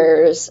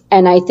fears.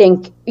 And I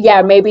think,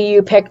 maybe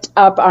you picked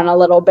up on a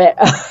little bit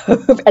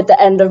at the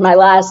end of my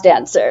last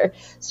answer,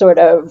 sort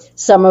of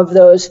some of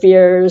those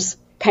fears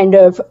kind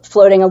of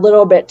floating a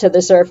little bit to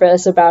the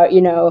surface about,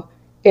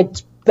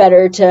 it's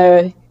better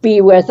to be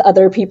with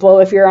other people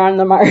if you're on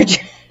the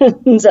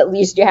margins. At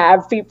least you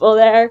have people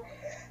there.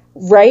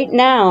 Right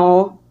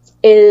now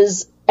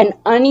is an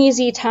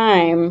uneasy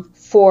time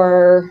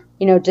for,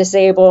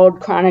 disabled,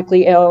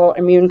 chronically ill,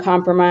 immune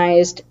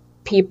compromised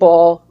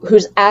people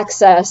whose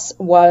access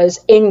was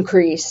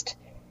increased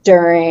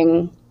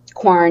during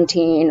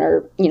quarantine,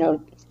 or,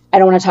 I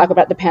don't want to talk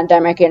about the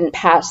pandemic in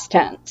past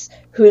tense,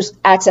 whose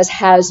access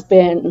has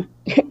been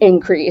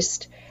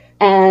increased.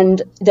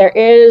 And there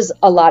is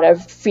a lot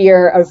of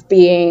fear of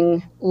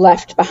being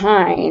left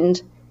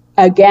behind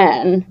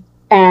again.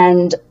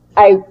 And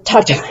I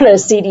talked about a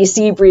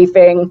CDC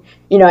briefing.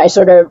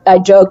 I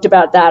joked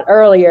about that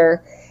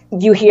earlier.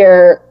 You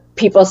hear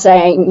people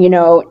saying,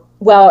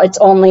 well, it's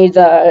only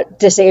the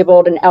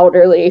disabled and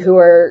elderly who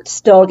are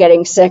still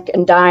getting sick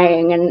and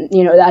dying, and,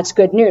 that's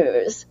good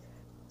news.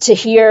 To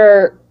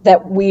hear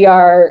that we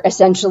are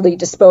essentially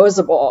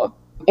disposable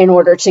in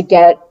order to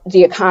get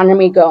the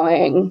economy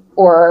going,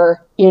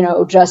 or,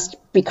 just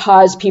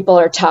because people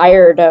are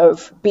tired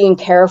of being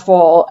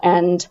careful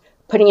and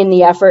putting in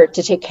the effort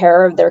to take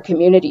care of their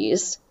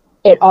communities,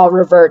 it all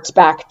reverts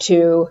back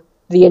to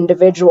the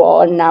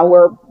individual. And now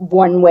we're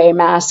one-way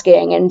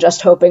masking and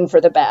just hoping for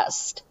the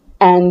best.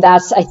 And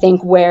that's, I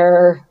think,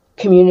 where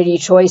community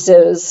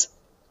choices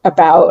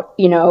about,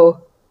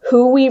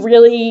 who we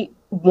really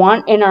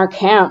want in our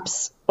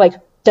camps. Like,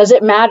 does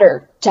it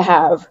matter to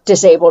have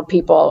disabled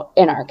people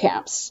in our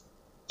camps?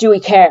 Do we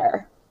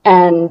care?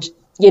 And,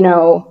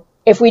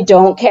 if we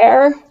don't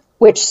care,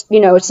 which,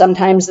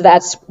 sometimes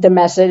that's the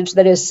message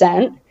that is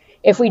sent.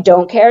 If we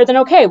don't care, then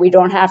okay, we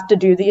don't have to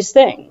do these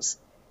things.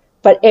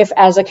 But if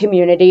as a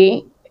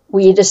community,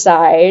 we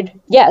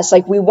decide, yes,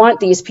 we want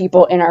these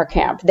people in our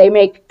camp, they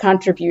make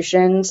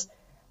contributions,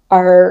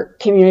 our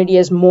community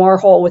is more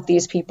whole with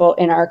these people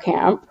in our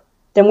camp,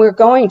 then we're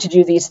going to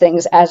do these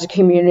things as a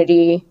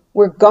community.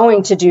 We're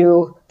going to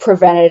do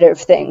preventative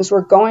things.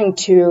 We're going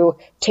to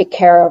take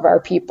care of our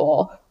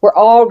people. We're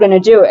all going to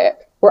do it.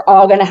 We're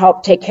all going to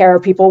help take care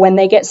of people when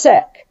they get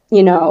sick.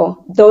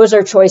 Those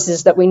are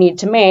choices that we need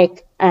to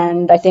make.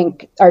 And I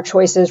think our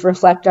choices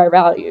reflect our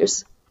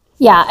values.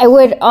 Yeah, I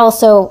would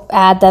also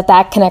add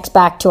that connects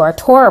back to our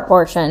Torah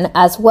portion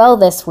as well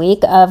this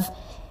week of,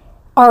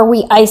 are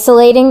we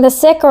isolating the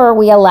sick, or are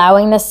we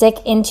allowing the sick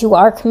into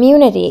our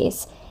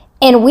communities?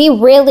 And we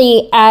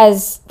really,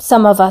 as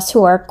some of us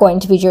who are going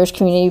to be Jewish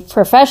community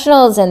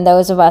professionals and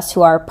those of us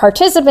who are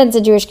participants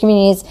in Jewish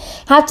communities,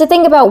 have to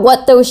think about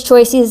what those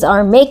choices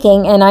are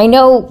making. And I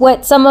know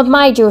what some of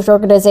my Jewish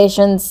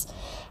organizations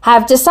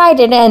have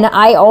decided, and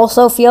I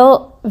also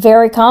feel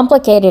very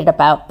complicated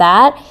about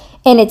that.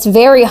 And it's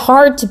very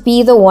hard to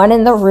be the one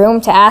in the room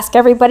to ask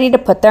everybody to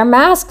put their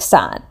masks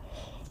on.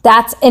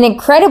 That's an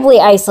incredibly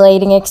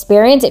isolating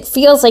experience. It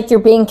feels like you're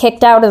being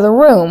kicked out of the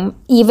room,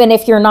 even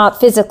if you're not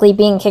physically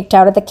being kicked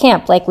out of the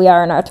camp like we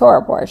are in our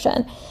Torah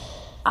portion.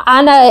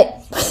 On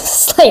a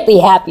slightly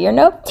happier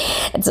note,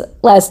 it's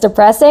less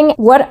depressing.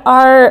 What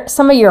are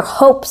some of your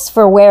hopes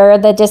for where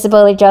the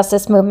disability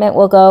justice movement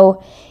will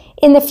go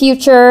in the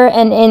future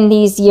and in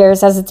these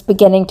years as it's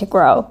beginning to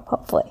grow,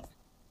 hopefully?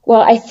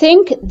 Well, I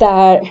think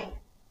that,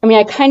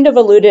 I kind of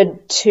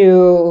alluded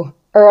to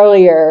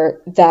earlier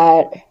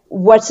that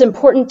what's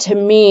important to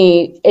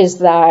me is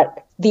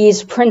that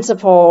these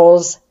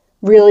principles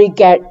really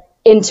get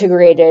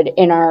integrated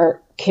in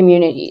our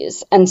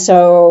communities. And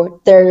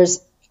so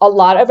there's a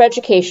lot of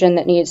education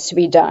that needs to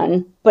be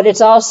done, but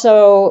it's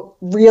also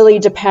really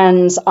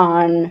depends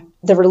on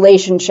the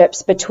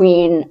relationships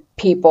between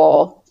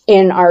people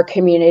in our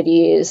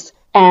communities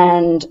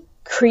and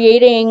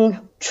creating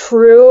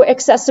true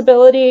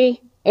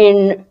accessibility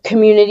in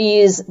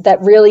communities that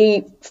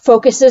really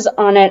focuses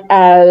on it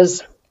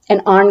as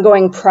an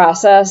ongoing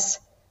process,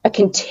 a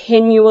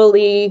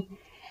continually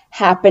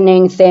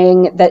happening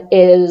thing that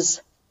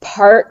is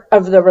part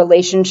of the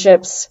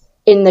relationships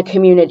in the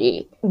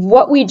community.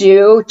 What we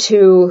do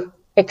to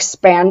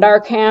expand our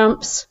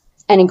camps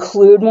and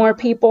include more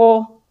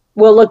people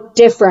will look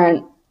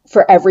different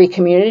for every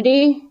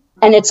community,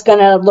 and it's going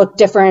to look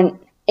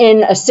different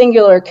in a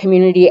singular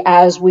community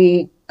as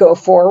we go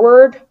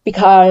forward,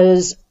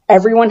 because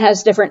everyone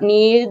has different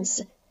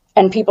needs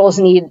and people's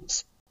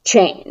needs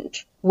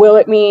change. Will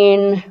it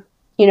mean,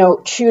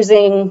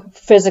 choosing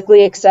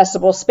physically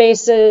accessible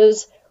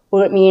spaces?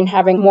 Will it mean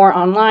having more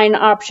online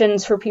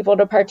options for people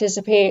to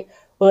participate?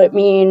 Will it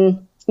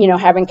mean,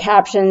 having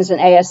captions and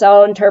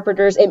ASL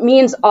interpreters? It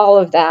means all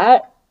of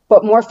that,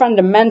 but more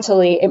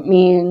fundamentally, it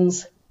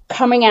means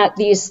coming at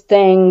these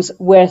things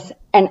with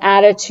an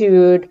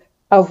attitude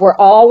of we're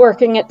all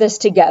working at this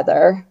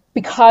together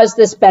because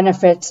this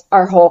benefits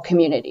our whole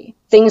community.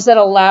 Things that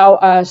allow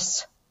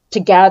us to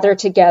gather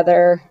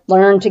together,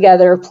 learn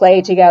together,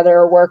 play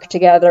together, work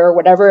together,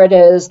 whatever it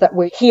is that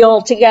we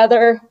heal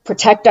together,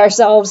 protect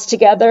ourselves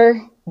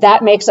together.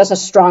 That makes us a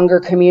stronger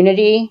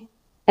community.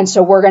 And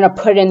so we're going to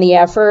put in the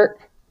effort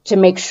to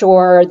make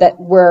sure that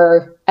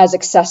we're as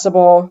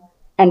accessible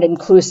and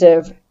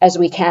inclusive as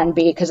we can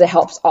be, because it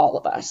helps all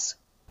of us.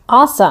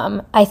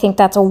 Awesome. I think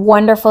that's a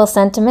wonderful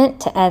sentiment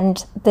to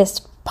end this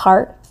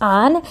part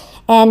on.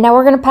 And now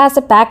we're going to pass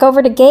it back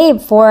over to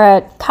Gabe for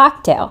a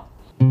cocktail.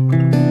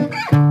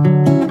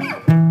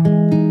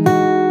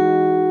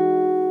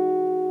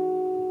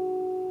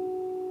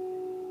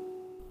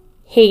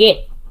 Hey,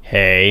 Gabe.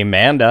 Hey,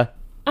 Amanda.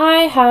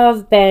 I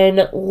have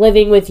been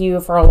living with you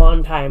for a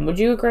long time. Would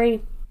you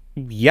agree?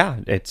 Yeah,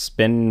 it's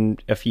been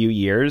a few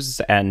years,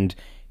 and,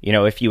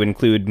 if you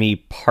include me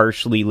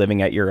partially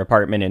living at your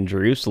apartment in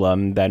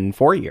Jerusalem, then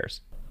 4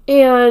 years.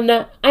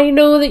 And I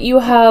know that you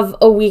have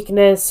a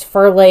weakness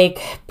for,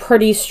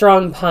 pretty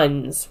strong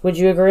puns. Would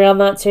you agree on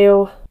that,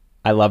 too?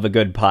 I love a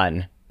good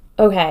pun.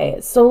 Okay,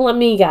 so let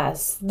me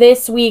guess.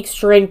 This week's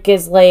drink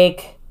is,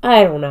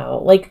 I don't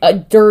know, a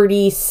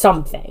dirty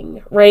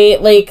something,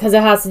 right? Because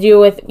it has to do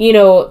with,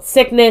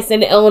 sickness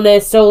and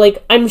illness. So,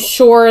 I'm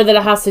sure that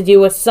it has to do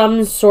with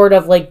some sort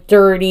of,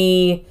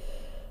 dirty,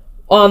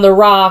 on the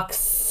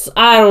rocks,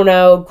 I don't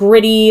know,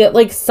 gritty,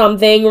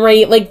 something,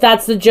 right?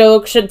 That's the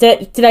joke.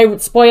 Did I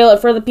spoil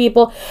it for the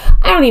people?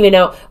 I don't even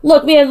know.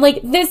 Look, man,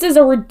 this is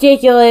a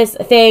ridiculous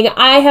thing.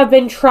 I have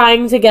been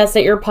trying to guess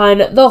at your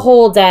pun the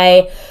whole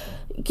day.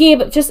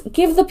 Gabe, just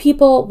give the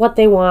people what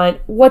they want.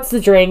 What's the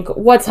drink?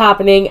 What's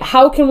happening?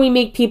 How can we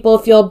make people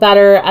feel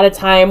better at a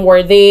time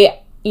where they,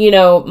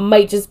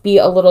 might just be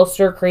a little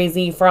stir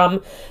crazy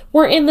from,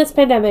 we're in this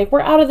pandemic,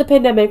 we're out of the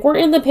pandemic, we're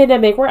in the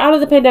pandemic, we're out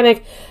of the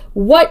pandemic.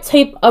 What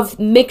type of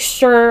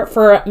mixture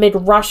for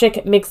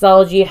Midrashic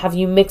mixology have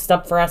you mixed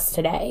up for us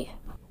today?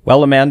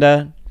 Well,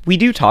 Amanda, we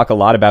do talk a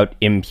lot about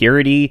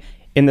impurity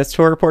in this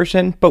Torah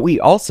portion, but we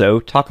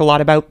also talk a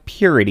lot about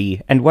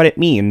purity and what it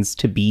means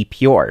to be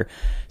pure.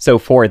 So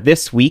for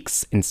this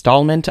week's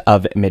installment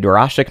of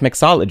Midrashic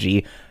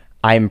Mixology,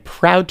 I'm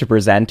proud to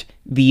present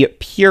the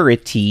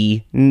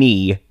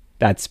Puritini.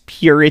 That's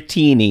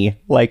Puritini,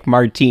 like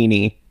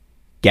martini.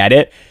 Get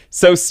it?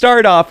 So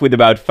start off with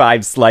about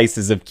 5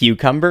 slices of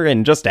cucumber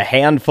and just a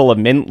handful of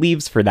mint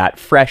leaves for that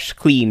fresh,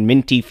 clean,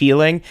 minty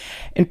feeling,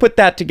 and put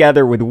that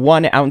together with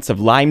 1 ounce of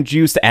lime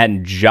juice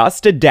and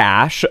just a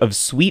dash of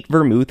sweet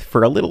vermouth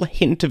for a little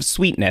hint of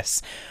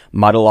sweetness.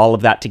 Muddle all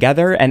of that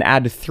together and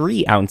add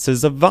 3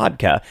 ounces of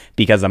vodka,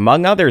 because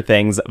among other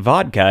things,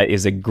 vodka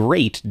is a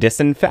great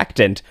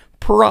disinfectant.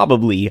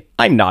 Probably.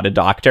 I'm not a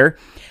doctor.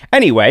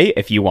 Anyway,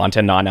 if you want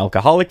a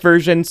non-alcoholic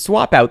version,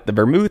 swap out the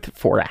vermouth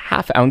for a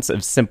 ½ ounce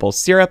of simple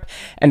syrup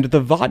and the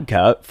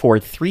vodka for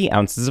 3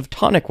 ounces of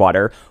tonic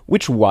water,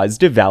 which was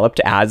developed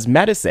as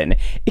medicine.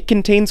 It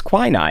contains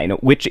quinine,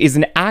 which is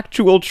an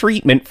actual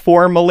treatment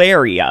for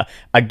malaria.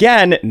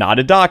 Again, not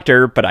a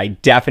doctor, but I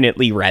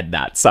definitely read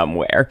that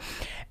somewhere.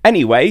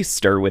 Anyway,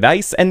 stir with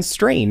ice and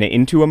strain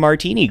into a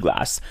martini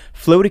glass.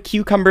 Float a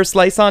cucumber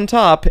slice on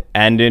top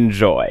and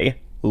enjoy.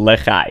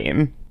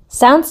 L'chaim.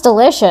 Sounds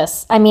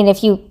delicious. I mean,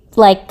 if you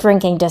like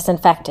drinking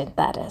disinfectant,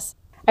 that is.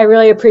 I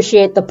really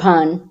appreciate the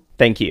pun.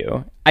 Thank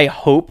you. I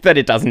hope that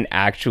it doesn't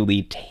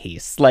actually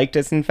taste like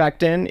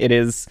disinfectant. It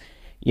is,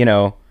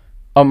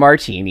 a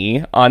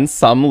martini on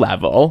some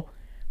level.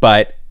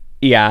 But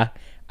yeah,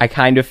 I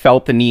kind of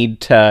felt the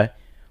need to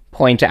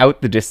point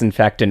out the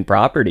disinfectant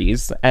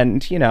properties.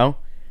 And,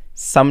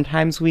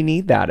 sometimes we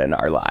need that in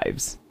our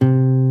lives.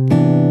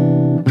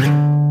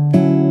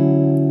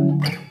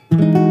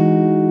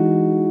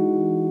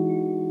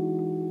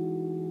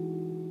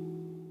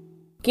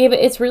 Gabe,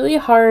 it's really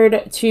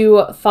hard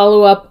to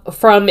follow up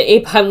from a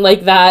pun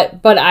like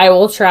that, but I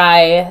will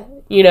try,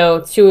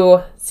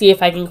 to see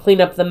if I can clean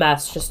up the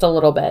mess just a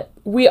little bit.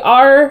 We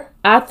are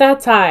at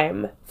that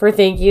time for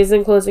thank yous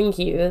and closing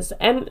cues,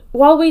 and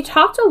while we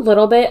talked a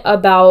little bit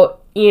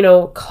about,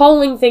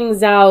 calling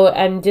things out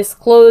and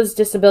disclose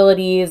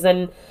disabilities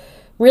and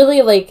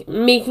really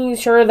making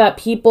sure that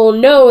people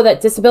know that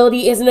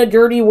disability isn't a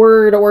dirty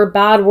word or a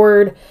bad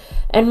word,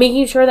 and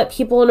making sure that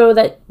people know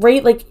that,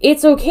 right,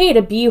 it's okay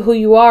to be who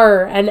you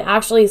are, and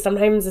actually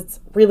sometimes it's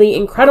really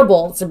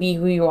incredible to be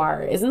who you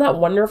are. Isn't that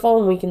wonderful?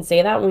 And we can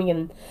say that, and we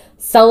can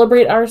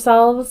celebrate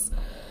ourselves.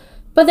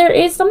 But there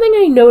is something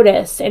I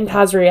noticed in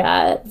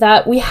Tazria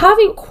that we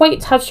haven't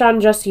quite touched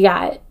on just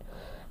yet.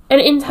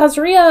 And in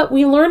Tazria,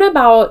 we learn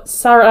about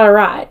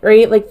Sararat,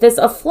 right? This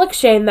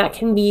affliction that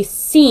can be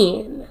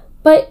seen.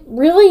 But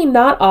really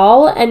not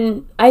all,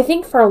 and I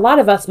think for a lot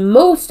of us,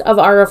 most of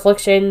our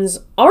afflictions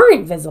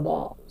aren't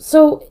visible.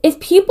 So if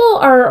people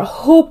are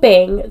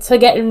hoping to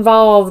get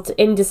involved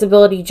in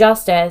disability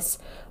justice,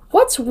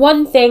 what's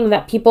one thing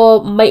that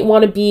people might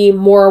want to be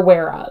more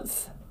aware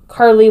of?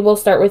 Carly, we'll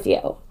start with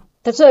you.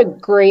 That's a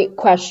great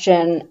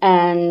question,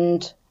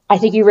 and I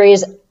think you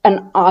raise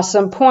an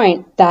awesome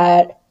point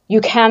that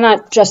you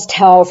cannot just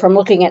tell from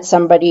looking at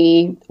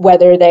somebody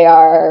whether they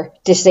are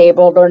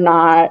disabled or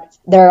not.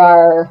 There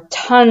are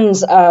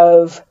tons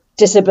of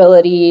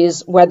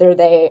disabilities, whether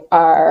they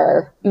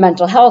are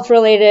mental health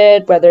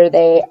related, whether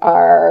they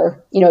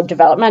are,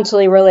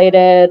 developmentally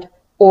related,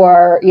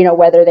 or,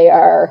 whether they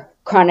are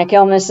chronic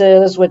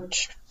illnesses,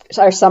 which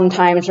are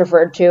sometimes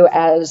referred to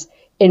as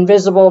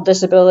invisible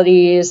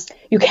disabilities.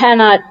 You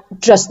cannot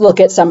just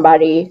look at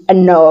somebody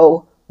and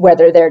know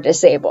whether they're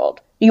disabled.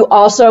 You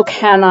also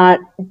cannot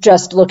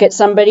just look at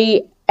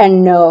somebody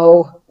and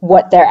know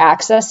what their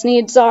access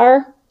needs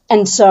are.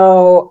 And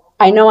so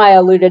I know I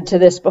alluded to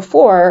this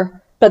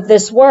before, but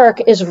this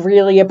work is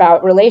really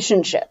about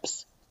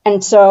relationships.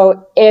 And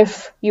so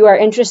if you are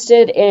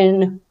interested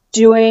in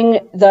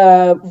doing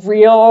the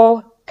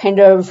real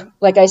kind of,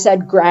 like I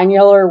said,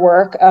 granular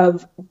work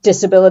of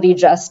disability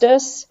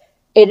justice,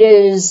 it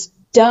is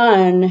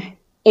done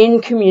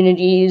in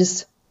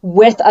communities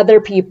with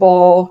other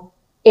people,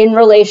 in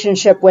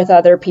relationship with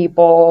other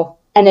people,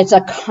 and it's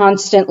a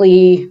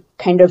constantly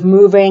kind of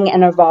moving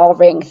and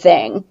evolving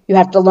thing. You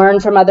have to learn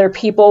from other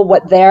people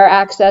what their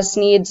access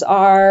needs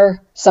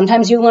are.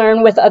 Sometimes you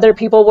learn with other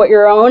people what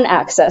your own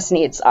access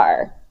needs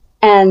are.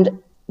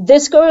 And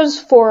this goes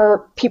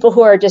for people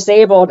who are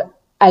disabled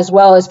as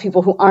well as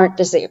people who aren't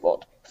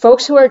disabled.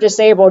 Folks who are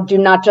disabled do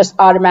not just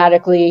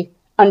automatically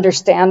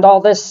understand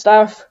all this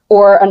stuff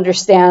or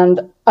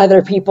understand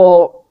other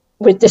people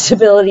with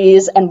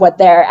disabilities and what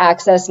their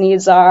access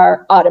needs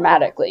are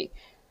automatically.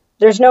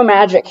 There's no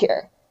magic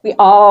here. We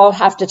all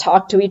have to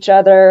talk to each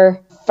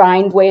other,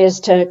 find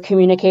ways to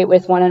communicate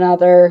with one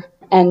another,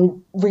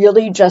 and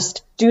really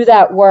just do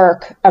that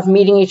work of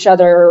meeting each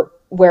other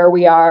where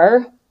we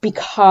are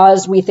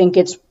because we think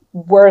it's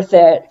worth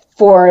it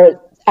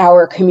for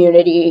our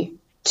community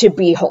to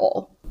be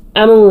whole.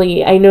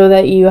 Emily, I know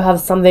that you have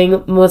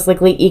something most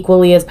likely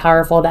equally as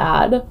powerful to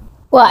add.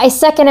 Well, I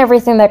second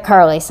everything that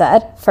Carly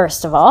said,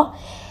 first of all.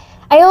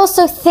 I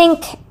also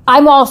think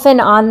I'm often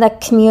on the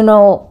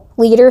communal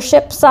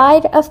leadership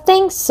side of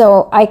things,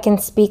 so I can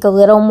speak a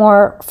little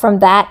more from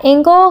that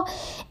angle.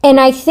 And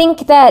I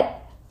think that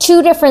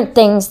two different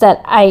things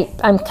that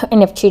I'm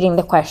kind of cheating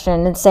the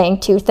question and saying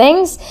two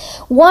things.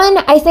 One,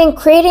 I think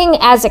creating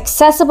as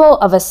accessible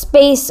of a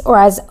space or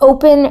as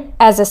open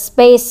as a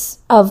space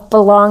of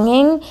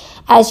belonging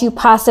as you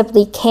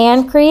possibly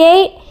can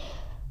create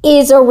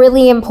is a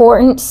really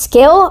important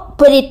skill,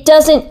 but it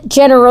doesn't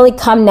generally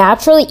come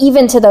naturally,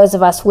 even to those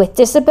of us with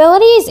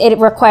disabilities. It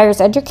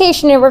requires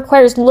education. It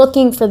requires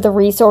looking for the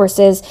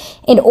resources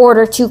in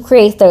order to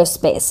create those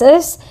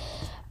spaces.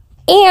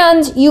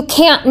 And you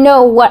can't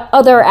know what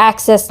other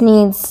access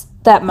needs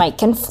that might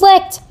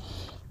conflict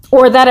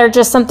or that are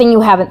just something you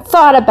haven't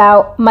thought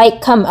about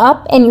might come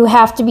up, and you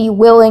have to be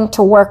willing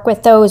to work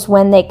with those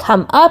when they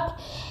come up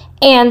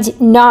and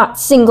not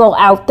single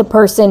out the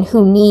person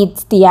who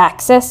needs the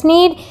access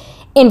need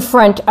in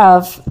front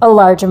of a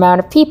large amount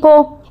of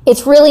people.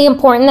 It's really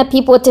important that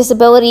people with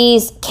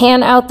disabilities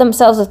can out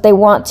themselves if they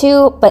want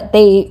to, but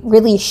they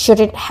really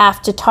shouldn't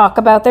have to talk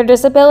about their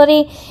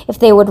disability if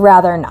they would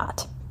rather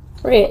not.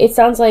 Right. It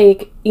sounds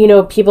like,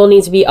 people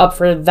need to be up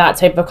for that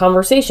type of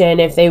conversation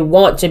if they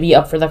want to be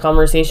up for the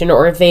conversation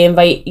or if they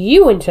invite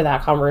you into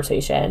that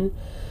conversation.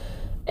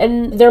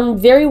 And there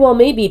very well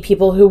may be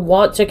people who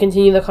want to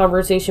continue the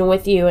conversation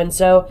with you. And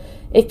so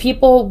if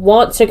people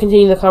want to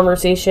continue the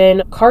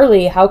conversation,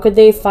 Carly, how could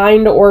they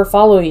find or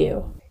follow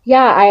you?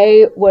 Yeah,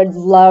 I would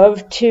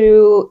love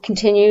to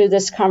continue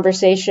this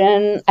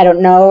conversation. I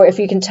don't know if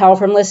you can tell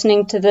from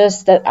listening to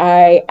this that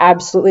I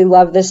absolutely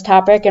love this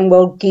topic and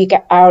will geek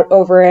out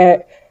over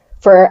it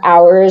for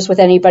hours with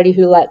anybody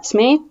who lets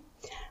me.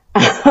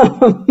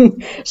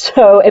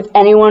 So if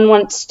anyone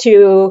wants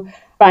to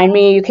find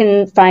me, you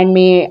can find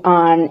me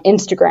on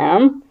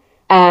Instagram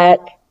at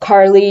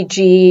Carly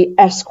G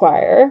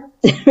Esquire.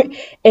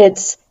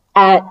 It's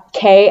at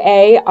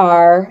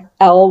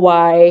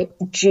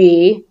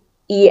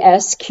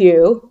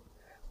KARLYGESQ,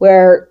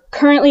 where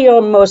currently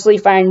you'll mostly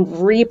find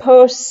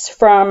reposts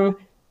from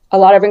a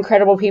lot of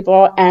incredible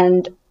people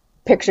and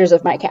pictures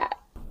of my cat.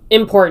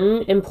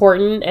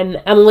 Important.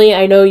 And Emily,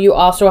 I know you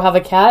also have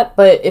a cat,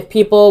 but if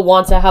people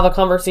want to have a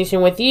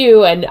conversation with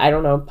you and, I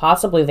don't know,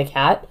 possibly the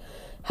cat,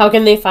 how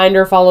can they find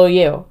or follow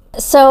you?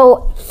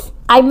 So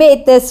I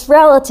made this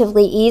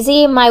relatively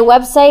easy. My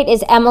website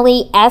is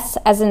Emily S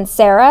as in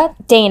Sarah,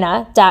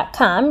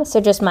 Dana.com. So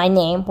just my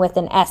name with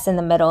an S in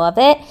the middle of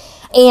it.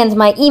 And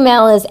my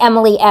email is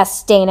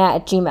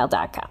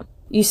emilysdana@gmail.com.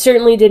 You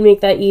certainly did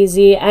make that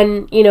easy.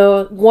 And,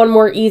 one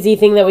more easy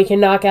thing that we can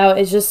knock out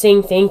is just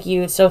saying thank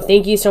you. So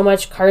thank you so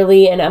much,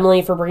 Carly and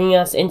Emily, for bringing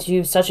us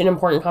into such an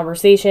important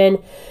conversation.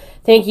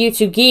 Thank you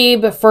to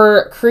Gabe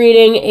for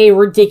creating a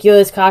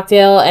ridiculous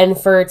cocktail and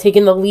for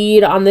taking the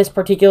lead on this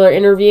particular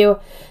interview.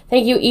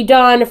 Thank you,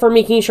 Edan, for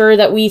making sure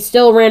that we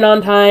still ran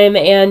on time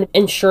and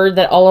ensured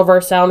that all of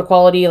our sound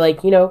quality,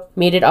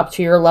 made it up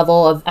to your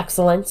level of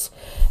excellence.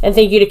 And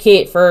thank you to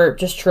Kate for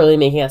just truly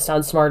making us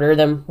sound smarter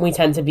than we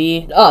tend to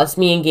be. Us,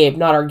 me and Gabe,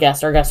 not our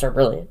guests. Our guests are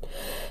brilliant.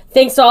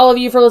 Thanks to all of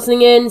you for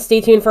listening in.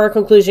 Stay tuned for our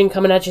conclusion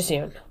coming at you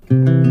soon.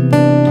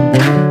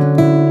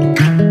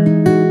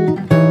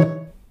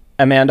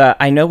 Amanda,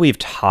 I know we've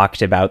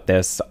talked about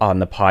this on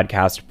the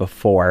podcast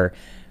before,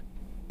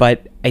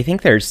 but I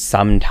think there's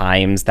some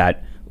times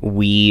that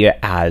we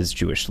as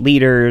Jewish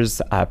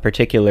leaders,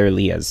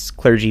 particularly as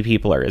clergy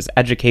people or as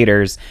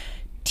educators,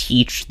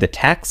 teach the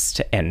text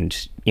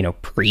and,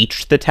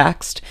 preach the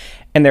text.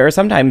 And there are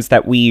some times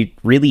that we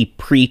really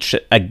preach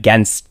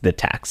against the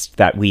text,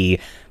 that we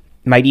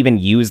might even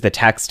use the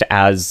text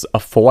as a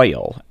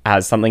foil,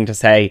 as something to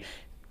say,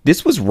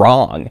 this was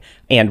wrong,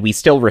 and we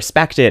still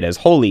respect it as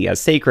holy, as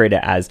sacred,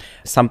 as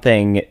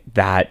something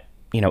that,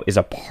 is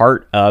a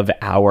part of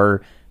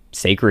our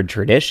sacred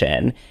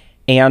tradition.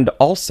 And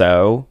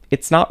also,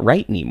 it's not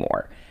right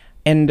anymore.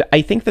 And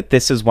I think that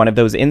this is one of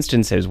those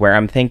instances where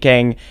I'm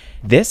thinking,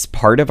 this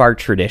part of our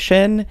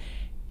tradition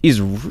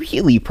is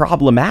really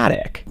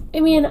problematic. I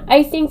mean,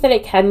 I think that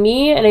it can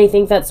be, and I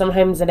think that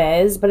sometimes it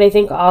is, but I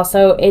think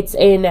also it's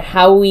in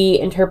how we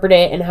interpret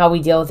it and how we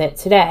deal with it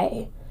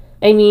today.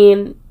 I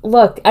mean,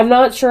 look, I'm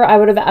not sure I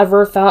would have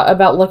ever thought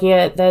about looking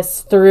at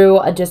this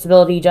through a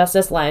disability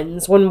justice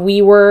lens. When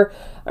we were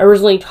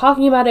originally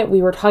talking about it,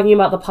 we were talking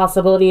about the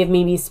possibility of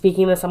maybe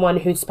speaking to someone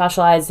who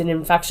specialized in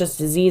infectious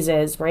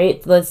diseases,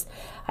 right? This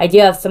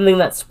idea of something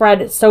that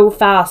spread so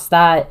fast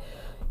that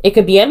it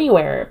could be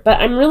anywhere. But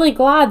I'm really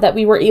glad that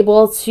we were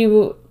able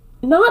to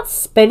not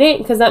spin it,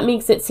 because that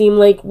makes it seem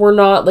like we're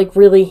not like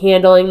really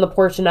handling the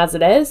portion as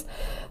it is,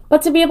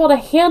 but to be able to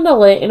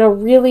handle it in a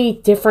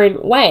really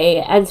different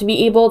way and to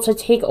be able to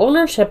take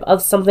ownership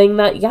of something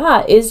that,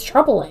 yeah, is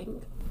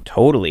troubling.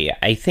 Totally.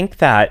 I think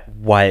that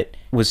what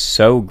was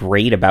so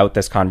great about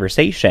this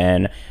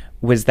conversation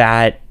was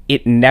that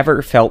it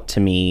never felt to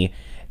me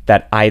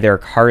that either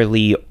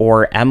Carly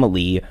or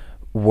Emily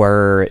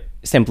were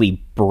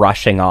simply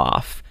brushing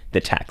off the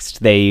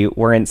text. They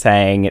weren't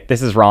saying,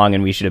 this is wrong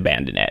and we should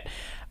abandon it.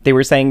 They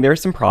were saying there are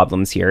some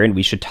problems here and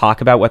we should talk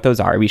about what those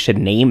are. We should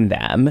name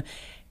them.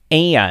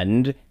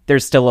 And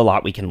there's still a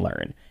lot we can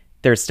learn.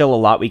 There's still a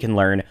lot we can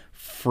learn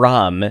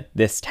from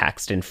this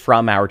text and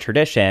from our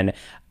tradition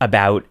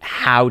about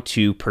how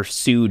to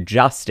pursue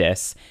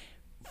justice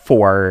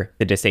for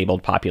the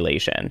disabled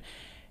population.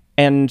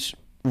 And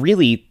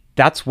really,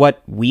 that's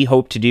what we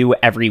hope to do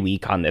every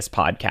week on this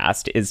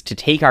podcast, is to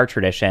take our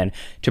tradition,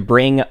 to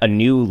bring a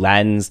new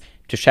lens,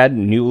 to shed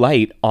new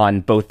light on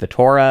both the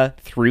Torah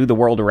through the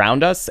world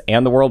around us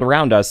and the world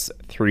around us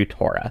through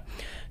Torah.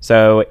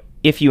 So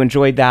if you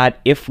enjoyed that,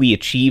 if we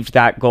achieved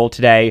that goal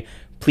today,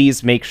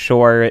 please make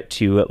sure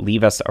to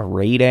leave us a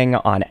rating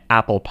on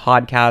Apple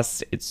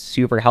Podcasts. It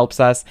super helps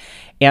us.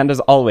 And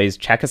as always,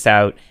 check us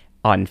out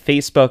on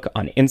Facebook,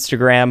 on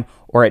Instagram,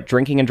 or at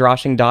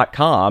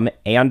drinkinganddroshing.com.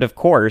 And of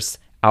course,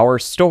 our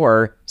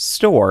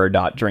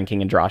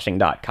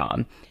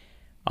store.drinkinganddroshing.com.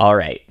 All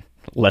right.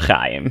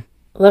 L'chaim.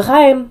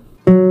 L'chaim.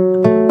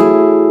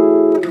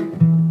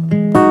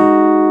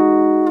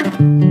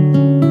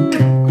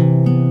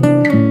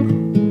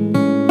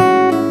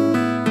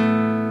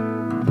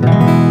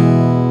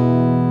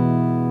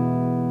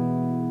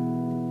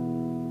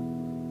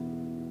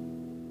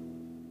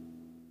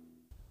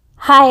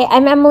 Hi,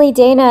 I'm Emily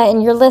Dana,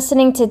 and you're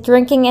listening to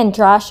Drinking and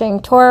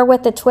Droshing, Torah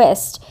with a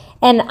Twist.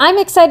 And I'm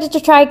excited to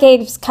try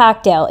Gabe's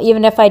cocktail,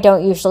 even if I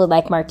don't usually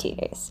like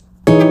martinis.